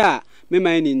nimdia me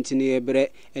man ntini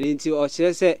ebre enti o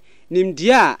kire se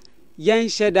nimdia yan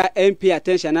sheda MP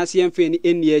attention as yan fe ni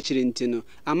eni akire ntino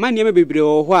amane me bebre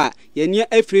wo ho a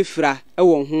yania afrifra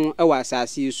ewo ho ewa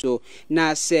asase so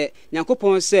na se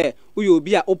Yakopon se uyo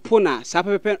obi a opo na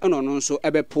sapepe no no so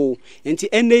ebepo enti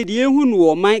enne die hu no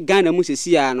wo man Ghana mu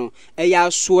sesia no eya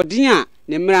soden a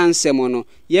ne mra nsem no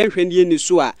ye hwe ne ni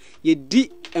so a ye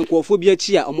di enkofo bi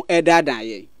achi a omo edadan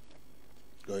ye.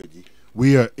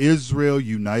 We are Israel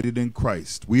united in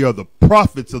Christ. We are the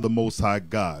prophets of the Most High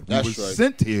God. We were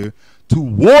sent here to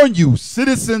warn you,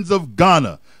 citizens of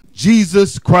Ghana,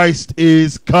 Jesus Christ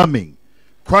is coming.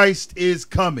 Christ is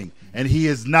coming, and he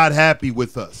is not happy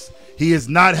with us. He is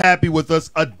not happy with us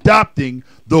adopting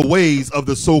the ways of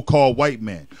the so-called white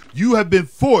man. You have been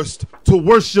forced to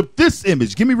worship this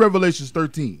image. Give me Revelation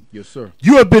 13. Yes, sir.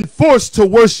 You have been forced to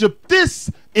worship this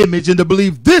image and to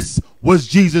believe this was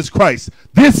Jesus Christ.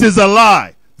 This is a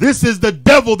lie. This is the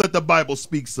devil that the Bible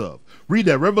speaks of. Read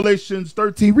that. Revelation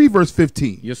 13, read verse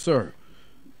 15. Yes, sir.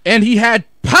 And he had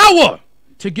power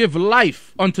to give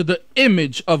life unto the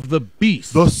image of the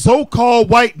beast. The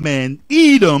so-called white man,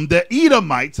 Edom, the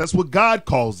Edomites, that's what God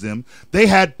calls them, they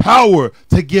had power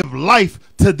to give life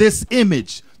to this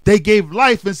image. They gave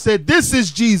life and said, this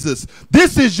is Jesus.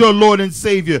 This is your Lord and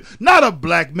Savior, not a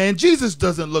black man. Jesus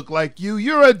doesn't look like you.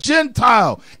 You're a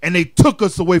Gentile. And they took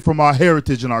us away from our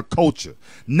heritage and our culture.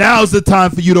 Now's the time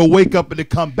for you to wake up and to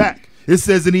come back. It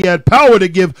says, and he had power to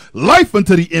give life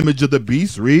unto the image of the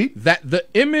beast. Read. That the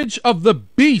image of the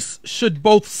beast should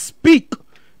both speak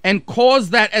and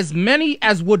cause that as many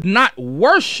as would not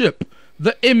worship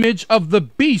the image of the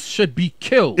beast should be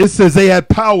killed. It says they had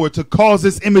power to cause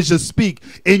this image to speak.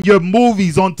 In your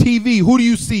movies, on TV, who do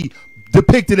you see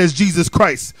depicted as Jesus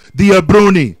Christ? The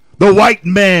Abruni, the white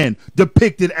man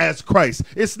depicted as Christ.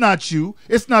 It's not you.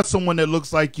 It's not someone that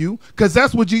looks like you, because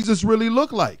that's what Jesus really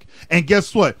looked like. And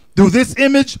guess what? Through this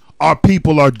image, our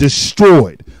people are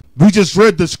destroyed. We just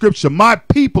read the scripture. My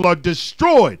people are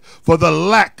destroyed for the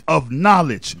lack of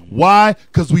knowledge. Why?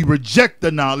 Because we reject the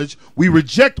knowledge. We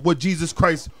reject what Jesus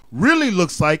Christ really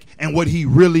looks like and what he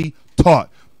really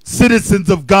taught. Citizens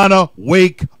of Ghana,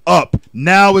 wake up.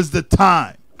 Now is the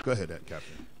time. Go ahead,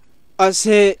 Captain. I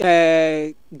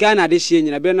say Ghana this year,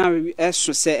 you know,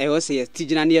 so say I was say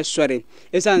Tijana near sorry.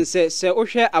 It's an say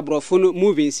Osha Abrofunu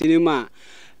movie cinema.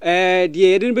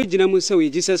 die yɛde no bɛgyina mu sɛ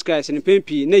wɔyɛ Jesus Christ no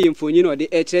pɛmpi na yɛ mfonyi no ɔde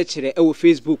ɛkyerɛkyerɛ ɛwɔ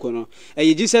Facebook no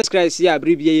ɛyɛ Jesus Christ yɛ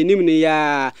abere bia yɛnim no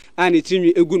yɛ a ne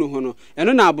tirinwi egu no ho no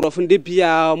ɛno na aborɔfo no de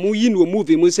bia mu yi no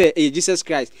movie mu sɛ ɛyɛ Jesus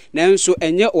Christ nanso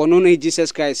ɛnyɛ ɔno no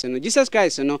Jesus Christ no Jesus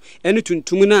Christ no ɛno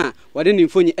tuntum no a wɔde ne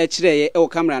mfonyi ɛkyerɛeɛ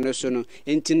ɛwɔ camera no so no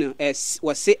enti no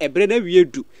wɔse ɛberɛ na wie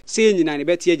du sɛ nyina ne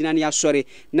bɛte agyina ne asɔre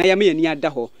na yɛma yɛni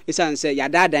ada hɔ ɛsiane sɛ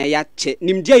yɛadaadan yɛakyɛ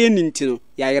nimdeɛ yɛ ni nti no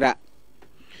yɛayera.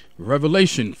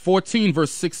 Revelation 14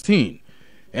 verse 16.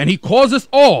 And he causes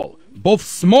all, both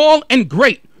small and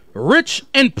great, rich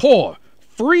and poor,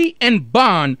 free and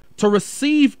bond, to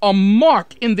receive a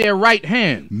mark in their right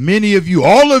hand. Many of you,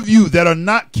 all of you that are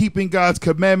not keeping God's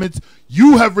commandments,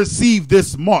 you have received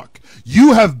this mark.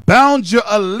 You have bound your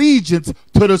allegiance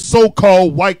to the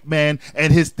so-called white man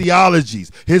and his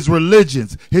theologies, his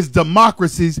religions, his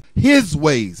democracies, his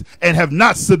ways, and have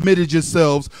not submitted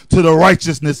yourselves to the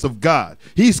righteousness of God.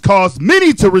 He's caused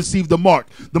many to receive the mark.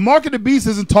 The mark of the beast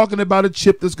isn't talking about a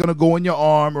chip that's going to go in your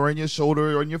arm or in your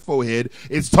shoulder or in your forehead.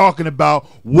 It's talking about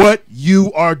what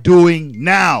you are doing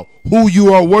now, who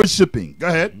you are worshiping. Go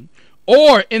ahead.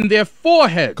 Or in their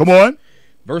forehead. Come on.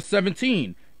 Verse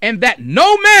 17. And that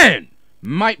no man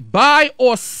might buy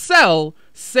or sell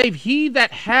save he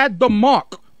that had the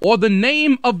mark or the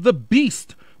name of the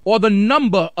beast or the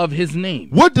number of his name.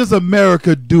 What does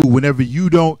America do whenever you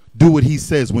don't do what he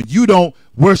says? When you don't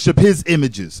worship his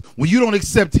images, when you don't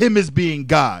accept him as being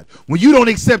God, when you don't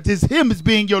accept him as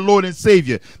being your Lord and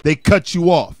Savior, they cut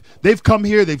you off. They've come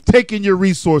here, they've taken your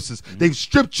resources, they've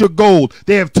stripped your gold,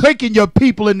 they have taken your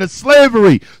people into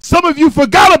slavery. Some of you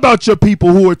forgot about your people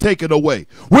who were taken away.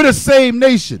 We're the same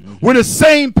nation, we're the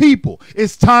same people.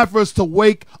 It's time for us to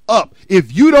wake up.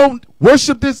 If you don't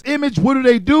worship this image, what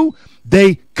do?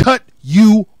 They cut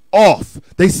you off.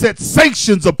 They set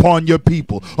sanctions upon your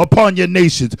people, upon your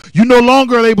nations. You no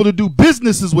longer are able to do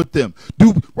businesses with them.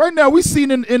 Right now, we've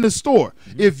seen in the store,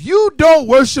 if you don't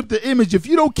worship the image, if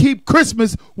you don't keep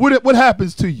Christmas, what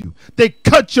happens to you? They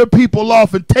cut your people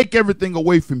off and take everything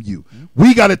away from you.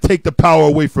 We got to take the power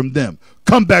away from them.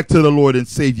 Come back to the Lord and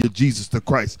Savior Jesus the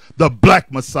Christ, the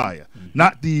black Messiah,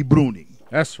 not the Bruni.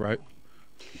 That's right.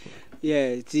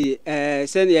 Yeah,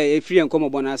 send a free and come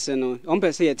upon us. No, on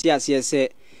per se, yes,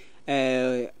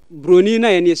 Bruni na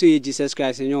yɛne so yɛ Jesus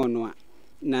Christ nyɛ ɔno a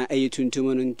na ɛyɛ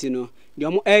tuntum no ntino deɛ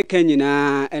ɔmo ɛka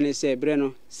nyinaa ɛne sɛ brɛ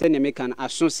no sɛ ne meka no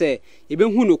aso sɛ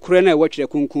yɛbɛhu no korɛ na ɛwɔtwerɛ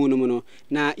kunkun no mu no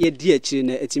na yɛdi akyiri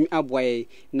na ɛtumi aboa yɛ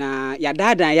na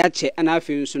yɛadaadan yɛakyɛ ana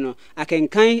afei nso no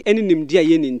akenkan ɛne nimdi a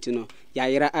yɛni nti no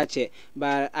yɛayera akyɛ.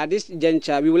 But at this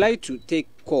juncture we would like to take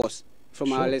course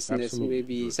from our listeners. Absolutely.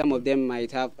 Maybe some of them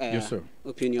might have yes,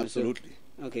 opinions. Absolutely.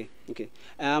 Okay.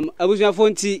 Abusua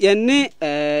nti yɛne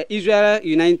Israel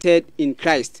United in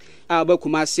Christ aba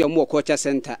Kumasi omo culture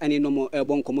center ani no mo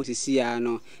ebon komo sisi ya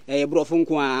no brofo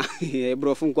nko a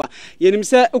brofo nko a yenim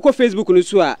sɛ uko Facebook no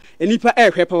so a enipa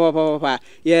ehwe papa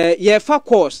ye fa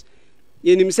course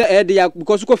yenim sɛ de ya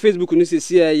because uko Facebook no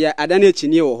sisi ya adane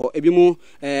akyini wo ho ebi mu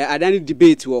adane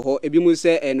debate wo ho ebi mu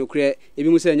sɛ nokre ebi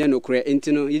mu sɛ nya nokre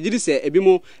enti no yegiri sɛ ebi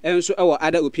mu enso ɛwɔ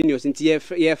other opinions enti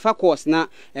ye fa course na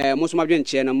mo so madwen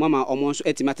kye no mama omo nso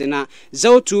etimate na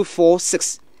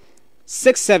 0246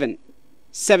 67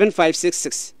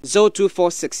 7566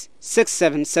 0246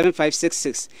 67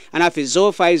 7566 and after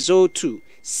 0502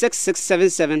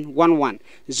 667711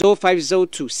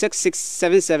 0502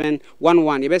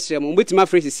 667711 yebesere mo betima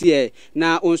phrase here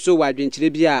na onso wadwenkyere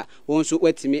bia onso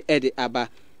watimi ede aba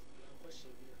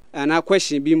ana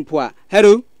question bi mpo a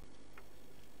hello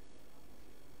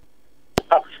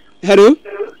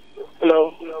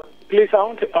please I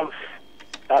want to ask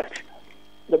that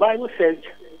the Bible says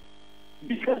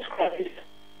Jesus Christ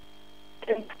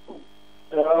came from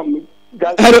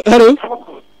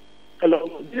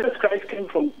Hello. Jesus Christ came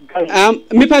from Galilee.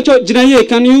 Mipacho Jinaye,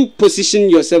 can you position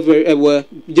yourself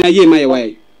Jinaye my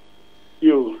way?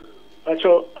 You.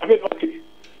 Pacho, okay.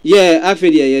 Yeah, I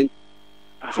feel yeah.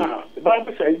 The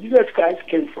Bible says Jesus Christ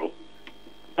came from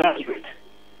Nazareth,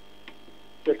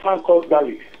 the town called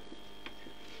Galilee.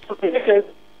 Okay,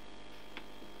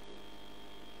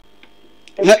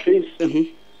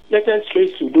 let us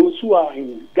trace to those who are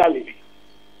in Galilee,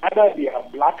 either they are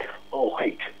black or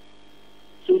white,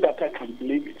 so that I can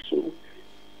believe it. So,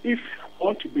 if I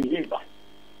want to believe that,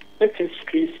 let us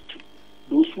trace to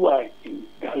those who are in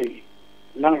Galilee,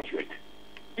 Nazareth.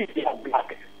 If they are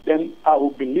black, then I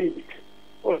will believe it.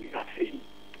 What you are saying.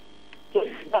 So,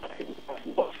 if that is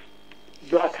not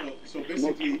black, so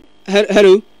basically,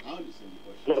 hello.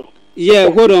 Hello. Yeah,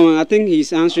 hold on. I think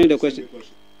he's answering the question.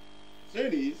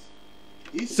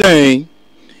 He's saying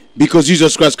because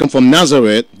Jesus Christ come from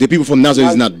Nazareth, the people from Nazareth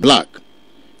is not black.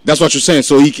 That's what you're saying.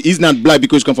 So he's not black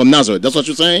because he come from Nazareth. That's what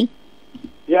you're saying?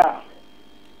 Yeah.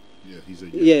 Yeah, he's a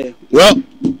Yeah. Well,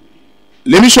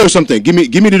 let me show you something. Give me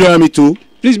Deuteronomy 2.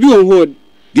 Please be on hold.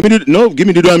 Give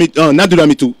me Deuteronomy, not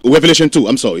Deuteronomy 2, Revelation 2.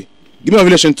 I'm sorry. Give me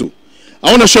Revelation 2. I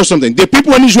want to show something. The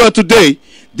people in Israel today,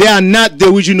 they are not the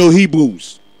original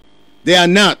Hebrews. They are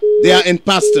not. They are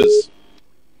imposters.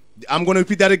 I'm going to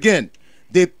repeat that again.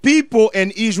 The people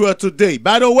in Israel today,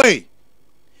 by the way,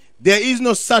 there is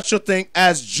no such a thing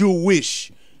as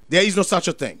Jewish. There is no such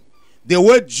a thing. The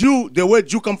word Jew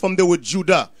come from the word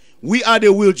Judah. We are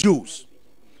the real Jews.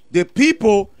 The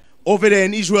people over there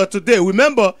in Israel today,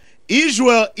 remember,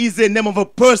 Israel is the name of a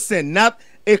person, not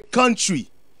a country.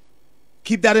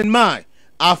 Keep that in mind.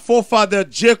 Our forefather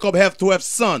Jacob have 12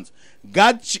 sons.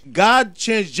 God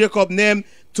changed Jacob's name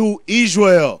to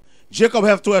Israel. Jacob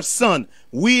have 12 sons.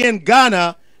 We in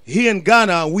Ghana,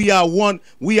 we are one.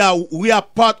 We are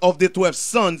part of the 12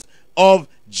 sons of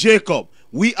Jacob.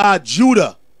 We are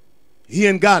Judah here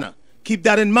in Ghana. Keep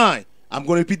that in mind. I'm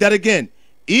going to repeat that again.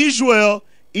 Israel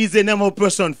is the name of a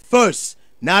person first,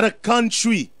 not a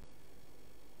country.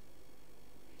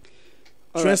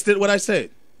 Translate what I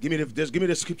said. Give me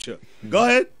the scripture. Go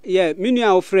ahead. Yeah, me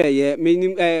our friend. Yeah,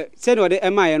 me said what the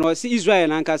MI and see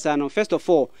Israel and Kasano. First of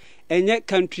all, and yet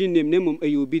country name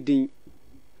you be din.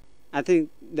 I think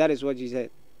that is what you said.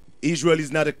 Israel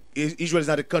is not a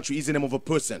country. It's the name of a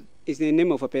person. It's the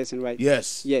name of a person, right?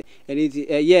 Yes. Yeah, and it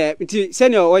yeah.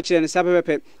 Send your watch and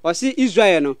sabe or see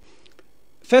Israel no.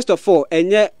 First of all,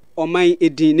 and yet on my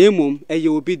name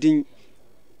you be din.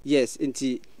 Yes,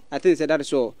 indeed. I think that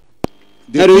is all.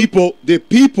 The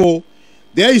people,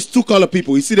 there is two color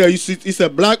people. You see there, it's a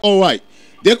black or white.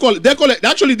 They call it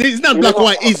actually it's not black or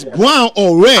white, it's brown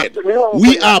or red.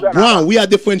 We are brown. We are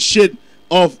different shade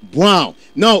of brown.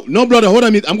 No, brother, hold on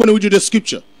a minute. I'm gonna read you the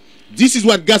scripture. This is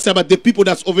what God said about the people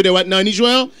that's over there right now in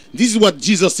Israel. This is what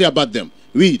Jesus said about them.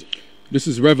 Read. This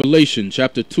is Revelation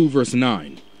chapter 2 verse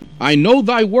 9. I know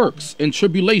thy works and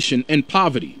tribulation and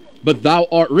poverty, but thou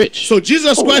art rich. So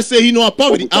Jesus Christ said he know our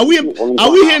poverty. Are we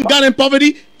here in God in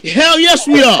poverty? Hell yes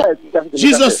we are.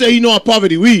 Jesus said he know our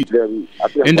poverty. Read.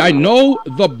 And I know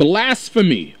the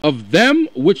blasphemy of them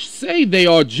which say they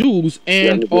are Jews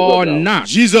and are not.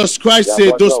 Jesus Christ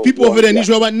said those people over there in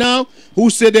Israel right now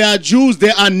who say they are Jews,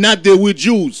 they are not, they were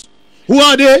Jews. Who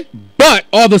are they? But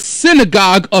are the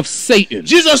synagogue of Satan.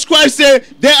 Jesus Christ said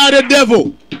they are the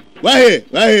devil. Right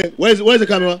here. Where's the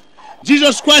camera?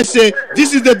 Jesus Christ said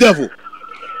this is the devil.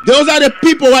 Those are the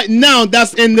people right now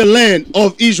that's in the land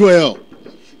of Israel.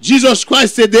 Jesus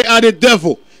Christ said they are the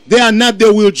devil. They are not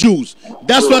the real Jews.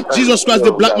 That's what Jesus Christ,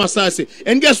 the black Messiah, said.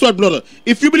 And guess what, brother?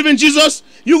 If you believe in Jesus,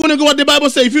 you're going to go what the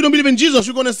Bible says. If you don't believe in Jesus,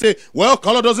 you're going to say, well,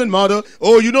 color doesn't matter.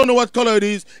 Oh, you don't know what color it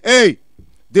is. Hey,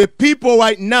 the people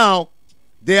right now,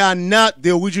 they are not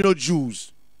the original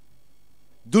Jews.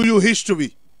 Do your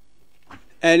history.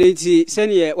 And it's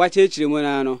send what church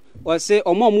or say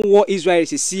omo war Israel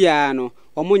is see no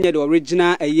omo the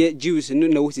original Jews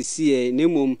no see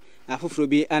name afoforo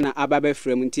bi ana ababe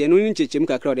frem nti eno nchechem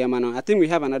kakra de no. I think we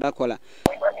have another caller.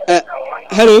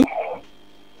 Hello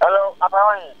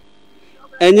Abbayael.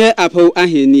 Enye apo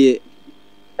ahenie.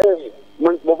 Hey,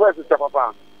 my voice is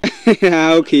papa.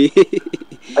 Okay.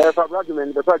 For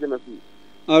argument the argument.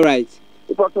 All right.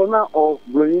 If I told now or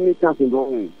bringing something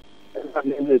wrong.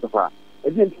 Approximately,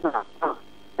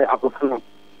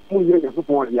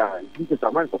 this is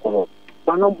a man for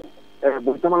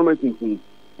but someone thinking,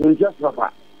 just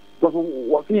Papa. Because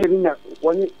what he in that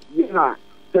one year,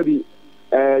 Tabby,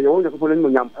 your own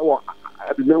Napoleon, or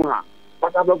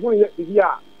but I'm going to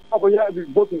hear over here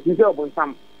both in himself on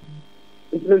some.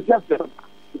 It's been just the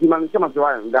man come up to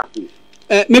Iron. That's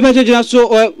it. Maybe I just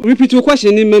so repeat your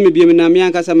question in maybe in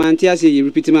Amianka Samantia, say you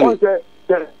repeat my.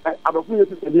 I'm a fool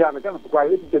to be a mechanical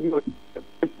quiet to be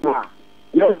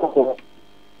yes,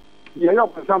 you know,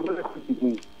 for some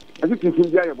I think you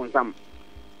can get upon some.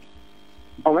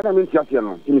 Oh, when I mean, just you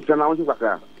know, in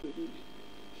the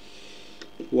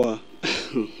wow.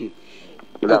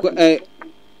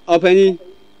 Opening.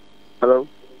 Hello?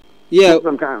 Yeah.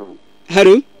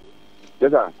 Hello?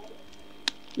 Yes, sir.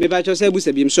 Maybe I just say,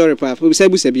 I'm sorry, Papa. We say,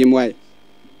 why?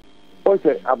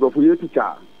 Okay, I brought you to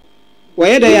charge.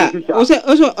 Where they are?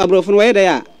 Also, a bro from where they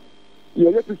are. You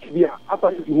let it be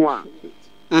after you want.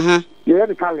 You had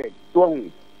the color,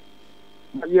 strong.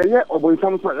 But yeah, or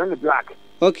some sort of black.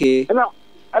 Okay. And now,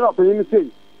 I don't pay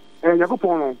anything. And you go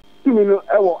for 2 minutes,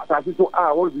 I will attach it to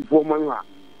our before money.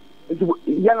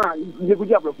 Yana, you could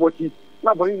have a 40.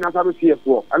 Nobody not have a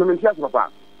CS4. I mean, yes,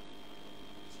 Papa.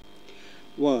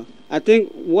 Well, I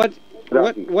think what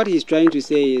he's trying to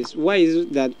say is why is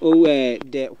it that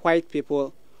the white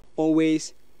people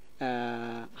always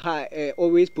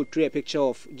always portray a picture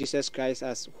of Jesus Christ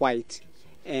as white,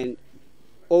 and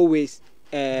always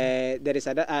there is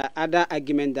other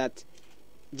argument that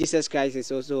Jesus Christ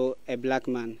is also a black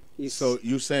man. So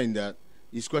you're saying that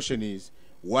his question is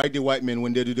why the white men,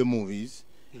 when they do the movies,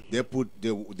 they put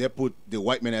the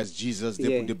white man as Jesus,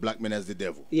 they put the black man as the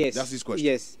devil. Yes, that's his question.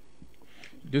 Yes.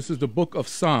 This is the book of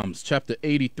Psalms, chapter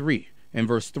 83 and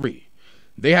verse 3.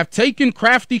 They have taken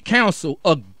crafty counsel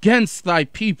against thy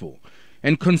people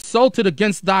and consulted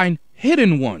against thine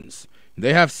hidden ones.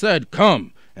 They have said,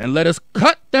 come and let us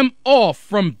cut them off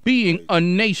from being a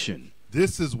nation.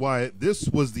 This is why this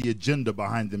was the agenda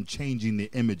behind them changing the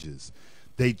images.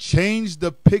 They changed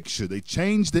the picture. They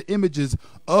changed the images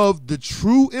of the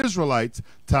true Israelites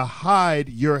to hide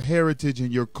your heritage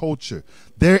and your culture.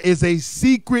 There is a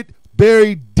secret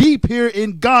buried deep here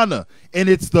in Ghana, and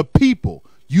it's the people.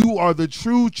 You are the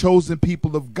true chosen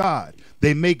people of God.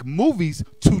 They make movies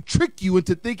to trick you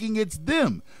into thinking it's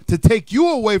them, to take you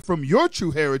away from your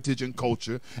true heritage and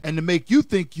culture, and to make you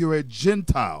think you're a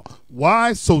Gentile.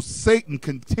 Why? So Satan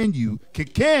can continue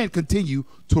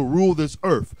to rule this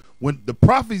earth. When the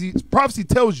prophecy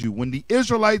tells you, when the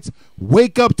Israelites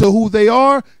wake up to who they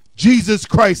are, Jesus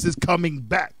Christ is coming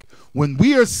back. When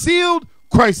we are sealed,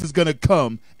 Christ is going to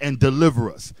come and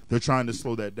deliver us. They're trying to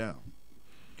slow that down.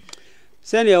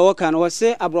 Senior Wokan was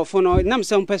say Abrofono, Nam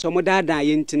some person more dada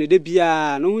yintine de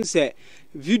bia no say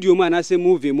video man as a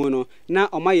movie mono na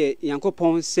omaye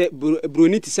yankopon se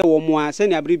bruniti se wo mo a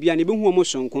senior bribia ne be hu mo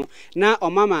sonko na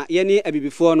omama ye ne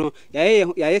abibifo no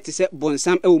ya te se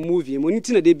bonsam e wo movie mo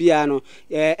nti na de bia no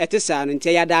etesa no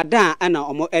ntia ya dada ana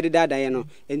omo edada ye no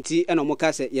enti ena omo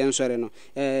ka se ye nsore no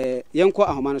yenko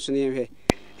ahoma no so ne yenhwe.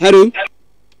 Hello.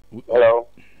 Hello.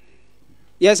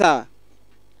 Yes sir.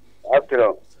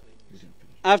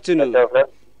 Afternoon.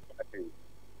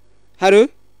 Hello.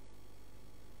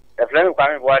 A friend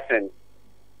coming watching.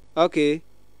 Okay.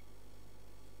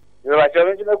 You are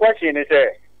showing me question is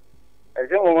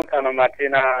as a woman can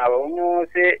Martina, I will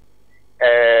say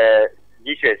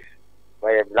Jesus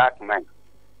by a black man.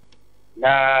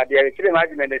 Now the actual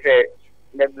imagination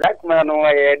is the black man who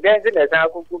dancing as I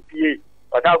could pay,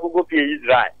 but I could go pay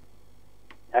Israel.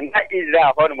 And that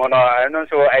Israel for the mono, and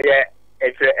also a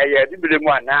believe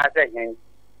one now saying.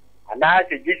 And I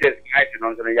say Jesus Christ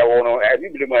on the Yawono, and you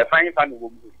believe my fine family will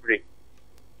be free.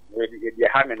 With the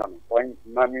Hammond on point,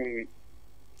 mommy.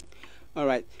 All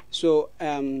right. So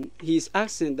he's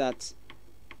asking that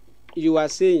you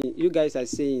guys are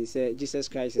saying Jesus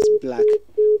Christ is black.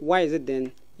 Why is it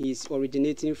then he's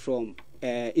originating from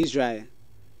Israel?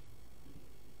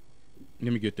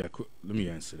 Let me get that. Let me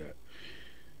answer that.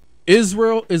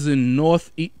 Israel is in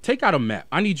northeast. Take out a map.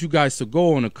 I need you guys to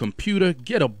go on a computer,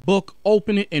 get a book,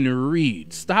 open it, and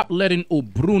read. Stop letting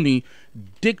Obruni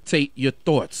dictate your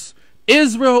thoughts.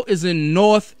 Israel is in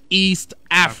northeast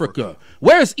Africa.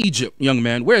 Where's Egypt, young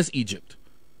man? Where's Egypt?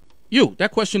 You.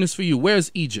 That question is for you.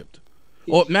 Where's Egypt?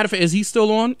 Or matter of fact, is he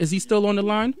still on? Is he still on the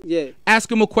line? Yeah.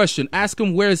 Ask him a question. Ask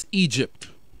him where's Egypt?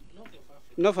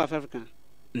 North of Africa.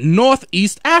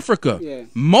 Northeast Africa. Yeah.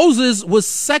 Moses was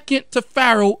second to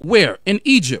Pharaoh where? In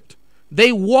Egypt.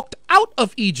 They walked out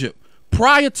of Egypt.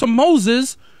 Prior to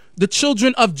Moses, the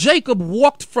children of Jacob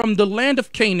walked from the land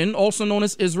of Canaan, also known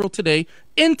as Israel today,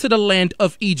 into the land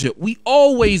of Egypt. We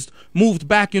always moved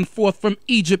back and forth from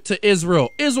Egypt to Israel.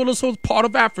 Israel is part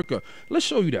of Africa. Let's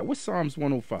show you that. What's Psalms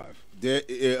 105? There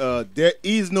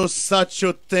is no such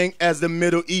a thing as the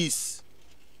Middle East.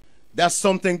 That's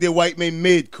something the white man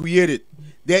made, created.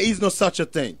 There is no such a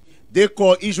thing. They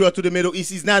call Israel to the Middle East.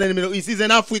 He's not in the Middle East. He's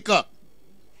in Africa.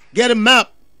 Get a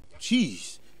map.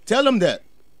 Jeez. Tell them that.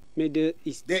 Middle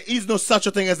East. There is no such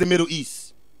a thing as the Middle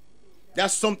East.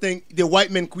 That's something the white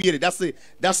man created.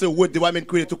 That's a word the white man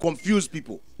created to confuse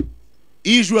people.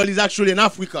 Israel is actually in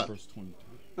Africa.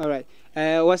 All right.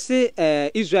 Was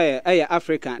say Israel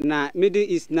Africa. Na Middle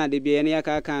East na de be any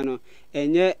aka no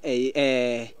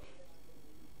enye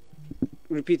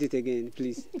repeat it again,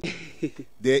 please.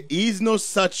 There is no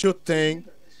such a thing.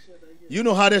 You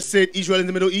know how they said Israel in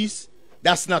the Middle East?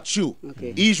 That's not true.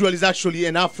 Okay. Israel is actually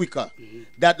in Africa.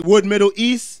 That word Middle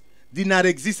East did not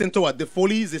exist until what? The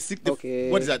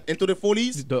 40s? What is that? Into the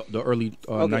 40s? The early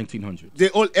 1900s. The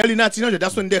early 1900s.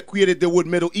 That's when they created the word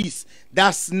Middle East.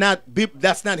 That's not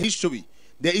history.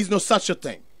 There is no such a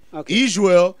thing. Okay.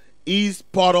 Israel is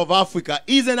part of Africa.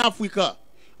 Is in Africa.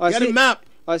 Get a map.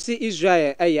 I see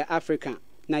Israel Africa.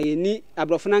 Na yeni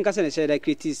abrofo na nkasa na share that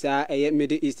critics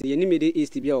Middle East. Yeni Middle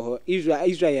East bi ho.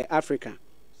 Israel Africa.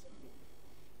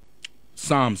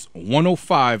 Psalms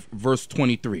 105, verse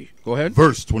 23. Go ahead.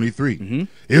 Verse 23.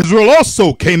 Israel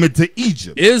also came into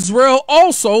Egypt. Israel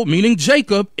also, meaning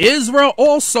Jacob, Israel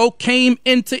also came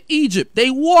into Egypt.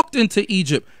 They walked into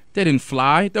Egypt. They didn't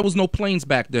fly. There was no planes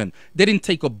back then. They didn't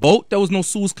take a boat. There was no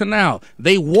Suez Canal.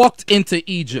 They walked into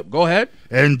Egypt. Go ahead.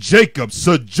 And Jacob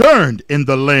sojourned in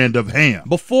the land of Ham.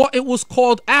 Before it was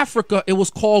called Africa, it was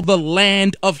called the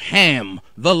land of Ham.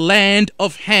 The land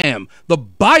of Ham. The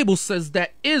Bible says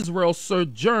that Israel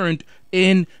sojourned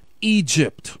in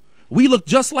Egypt. We look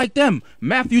just like them.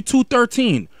 Matthew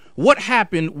 2:13. What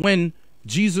happened when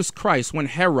Jesus Christ, when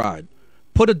Herod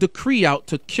put a decree out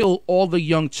to kill all the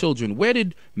young children? Where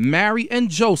did Mary and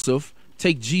Joseph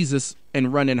take Jesus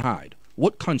and run and hide?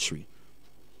 What country?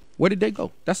 Where did they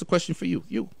go? That's a question for you.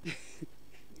 You.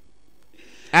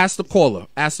 Ask the caller.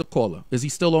 Ask the caller. Is he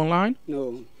still online?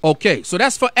 No. Okay, so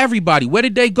that's for everybody. Where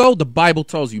did they go? The Bible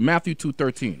tells you. Matthew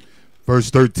 2:13.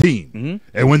 Verse 13.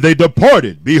 And when they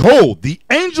departed, behold, the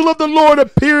angel of the Lord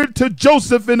appeared to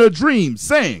Joseph in a dream,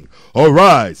 saying,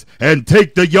 Arise and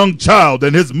take the young child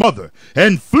and his mother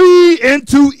and flee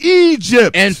into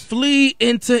Egypt. And flee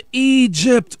into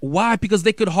Egypt. Why? Because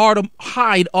they could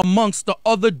hide amongst the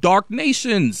other dark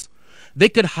nations. They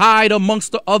could hide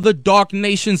amongst the other dark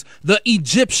nations. The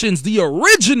Egyptians, the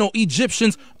original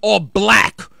Egyptians, are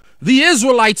black. The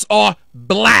Israelites are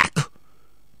black.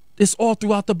 It's all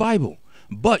throughout the Bible.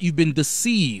 But you've been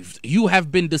deceived. You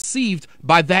have been deceived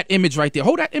by that image right there.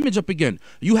 Hold that image up again.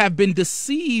 You have been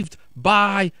deceived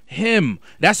by him.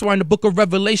 That's why in the book of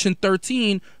Revelation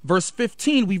 13, verse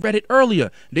 15, we read it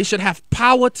earlier. They should have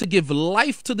power to give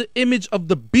life to the image of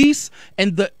the beast,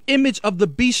 and the image of the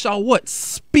beast shall what?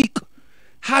 Speak.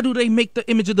 How do they make the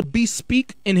image of the beast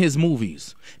speak? In his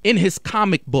movies, in his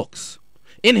comic books,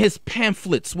 in his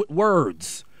pamphlets with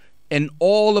words. And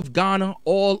all of Ghana,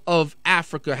 all of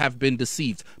Africa have been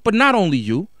deceived. But not only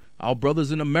you, our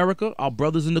brothers in America, our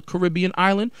brothers in the Caribbean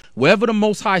island, wherever the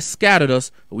Most High scattered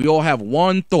us, we all have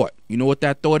one thought. You know what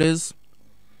that thought is?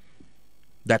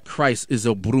 That Christ is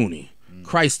a Bruni.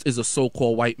 Christ is a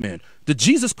so-called white man. The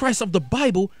Jesus Christ of the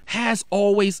Bible has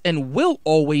always and will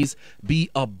always be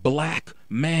a black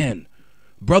man.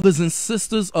 Brothers and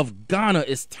sisters of Ghana,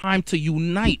 it's time to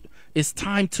unite. It's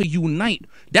time to unite.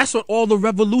 That's what all the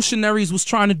revolutionaries was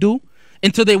trying to do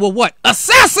until they were what?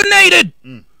 Assassinated!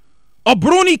 A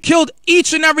Bruni killed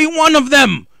each and every one of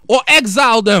them or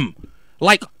exiled them.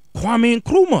 Like Kwame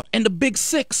Nkrumah and the Big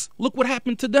Six. Look what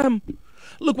happened to them.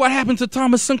 Look what happened to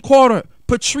Thomas Sankara,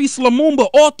 Patrice Lumumba,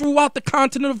 all throughout the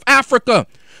continent of Africa.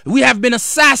 We have been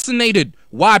assassinated.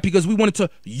 Why? Because we wanted to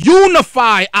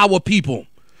unify our people.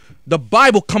 The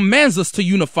Bible commands us to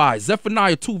unify.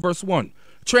 Zephaniah 2 verse 1.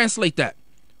 Translate that.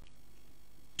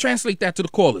 Translate that to the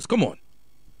callers. Come on.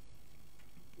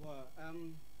 Well,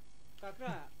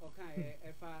 kakra okay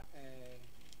efa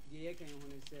the yekan ho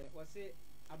say what's it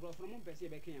abro from pese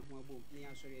be kan ho abom ni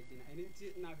asore dina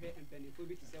enti na hwe empanifo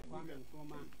bi ti se Kwame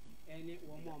Nkrumah eni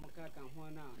wo mo amaka kan ho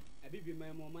na abibi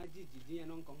man mo ma gigidin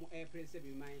no nkomo airpress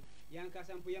bi man yanka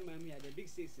sampo ya man ya the Big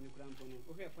Six ni kurampo no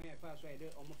wo hwe kwan ya fa so ide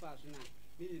omo fa so na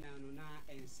ni nyina no na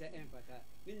ense empata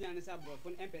ni nyina ne sa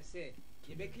brofon empese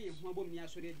ye be kan ho abom ni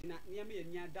asore dina ni am ye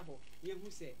nia da ho ye hu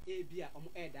se e bia omo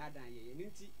e da dan ye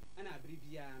enti ana abiri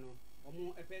bia no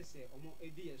omo epese omo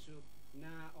edi yeso na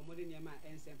omo de niam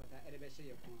ense empata e de be hye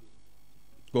ye kon.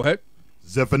 Go ahead.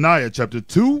 Zephaniah chapter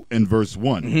 2 and verse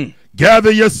 1.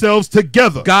 Gather yourselves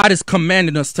together. God is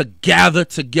commanding us to gather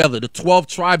together, the 12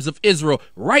 tribes of Israel,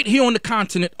 right here on the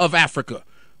continent of Africa.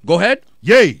 Go ahead.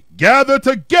 Yea, gather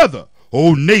together,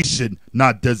 O nation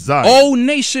not desired. O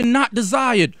nation not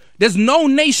desired. There's no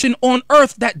nation on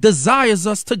earth that desires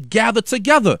us to gather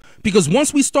together. Because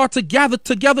once we start to gather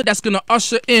together, that's going to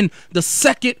usher in the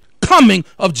second coming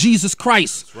of Jesus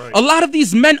Christ. Right. A lot of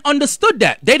these men understood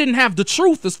that. They didn't have the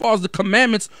truth as far as the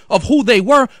commandments of who they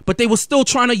were, but they were still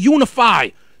trying to unify.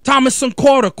 Thomas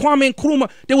Sankara, Kwame Nkrumah,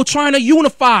 they were trying to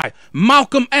unify.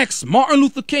 Malcolm X, Martin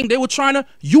Luther King, they were trying to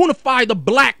unify the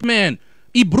black man.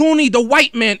 Ibruni, the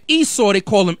white man, Esau, they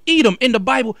call him, Edom. In the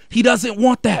Bible, he doesn't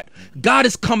want that. God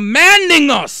is commanding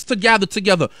us to gather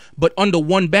together, but under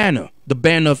one banner, the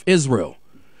banner of Israel.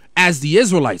 As the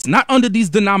Israelites, not under these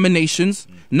denominations,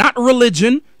 not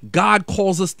religion. God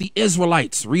calls us the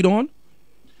Israelites. Read on.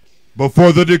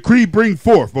 Before the decree bring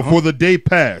forth, before the day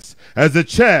pass, as a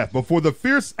chaff, before the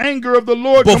fierce anger of the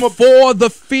Lord come up. Before the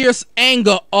fierce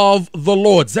anger of the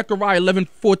Lord. Zechariah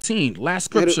 11:14, last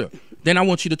scripture. Then I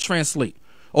want you to translate.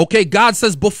 Okay, God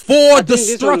says before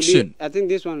destruction. I think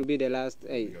this one will be the last.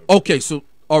 Okay, so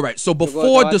All right, so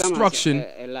before destruction,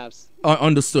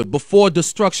 understood. Before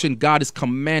destruction, God is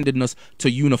commanding us to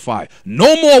unify.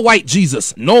 No more white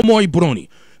Jesus, no more Ibroni.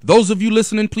 Those of you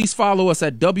listening, please follow us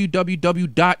at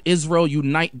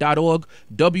www.israelunite.org,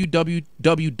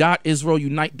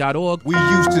 www.israelunite.org. We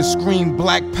used to scream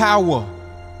black power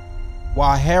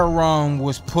while Heron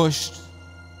was pushed.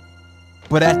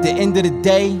 But at the end of the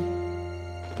day,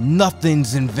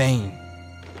 nothing's in vain.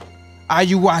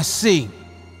 IUIC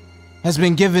has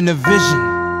been given a vision.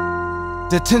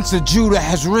 The tents of Judah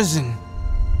has risen.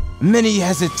 Many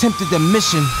has attempted the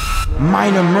mission.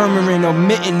 Minor murmuring,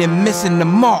 omitting, and missing the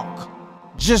mark.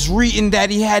 Just reading that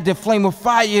he had the flame of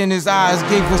fire in his eyes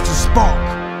gave us the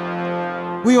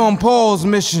spark. We on Paul's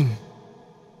mission.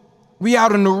 We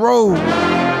out on the road,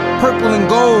 purple and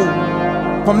gold.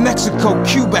 From Mexico,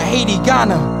 Cuba, Haiti,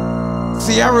 Ghana,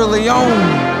 Sierra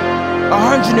Leone.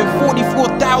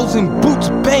 144,000 boots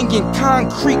banging,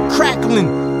 concrete crackling.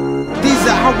 These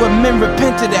are our men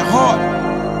repented at heart.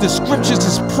 The scriptures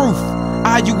is proof.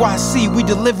 IUIC, we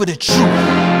deliver the truth.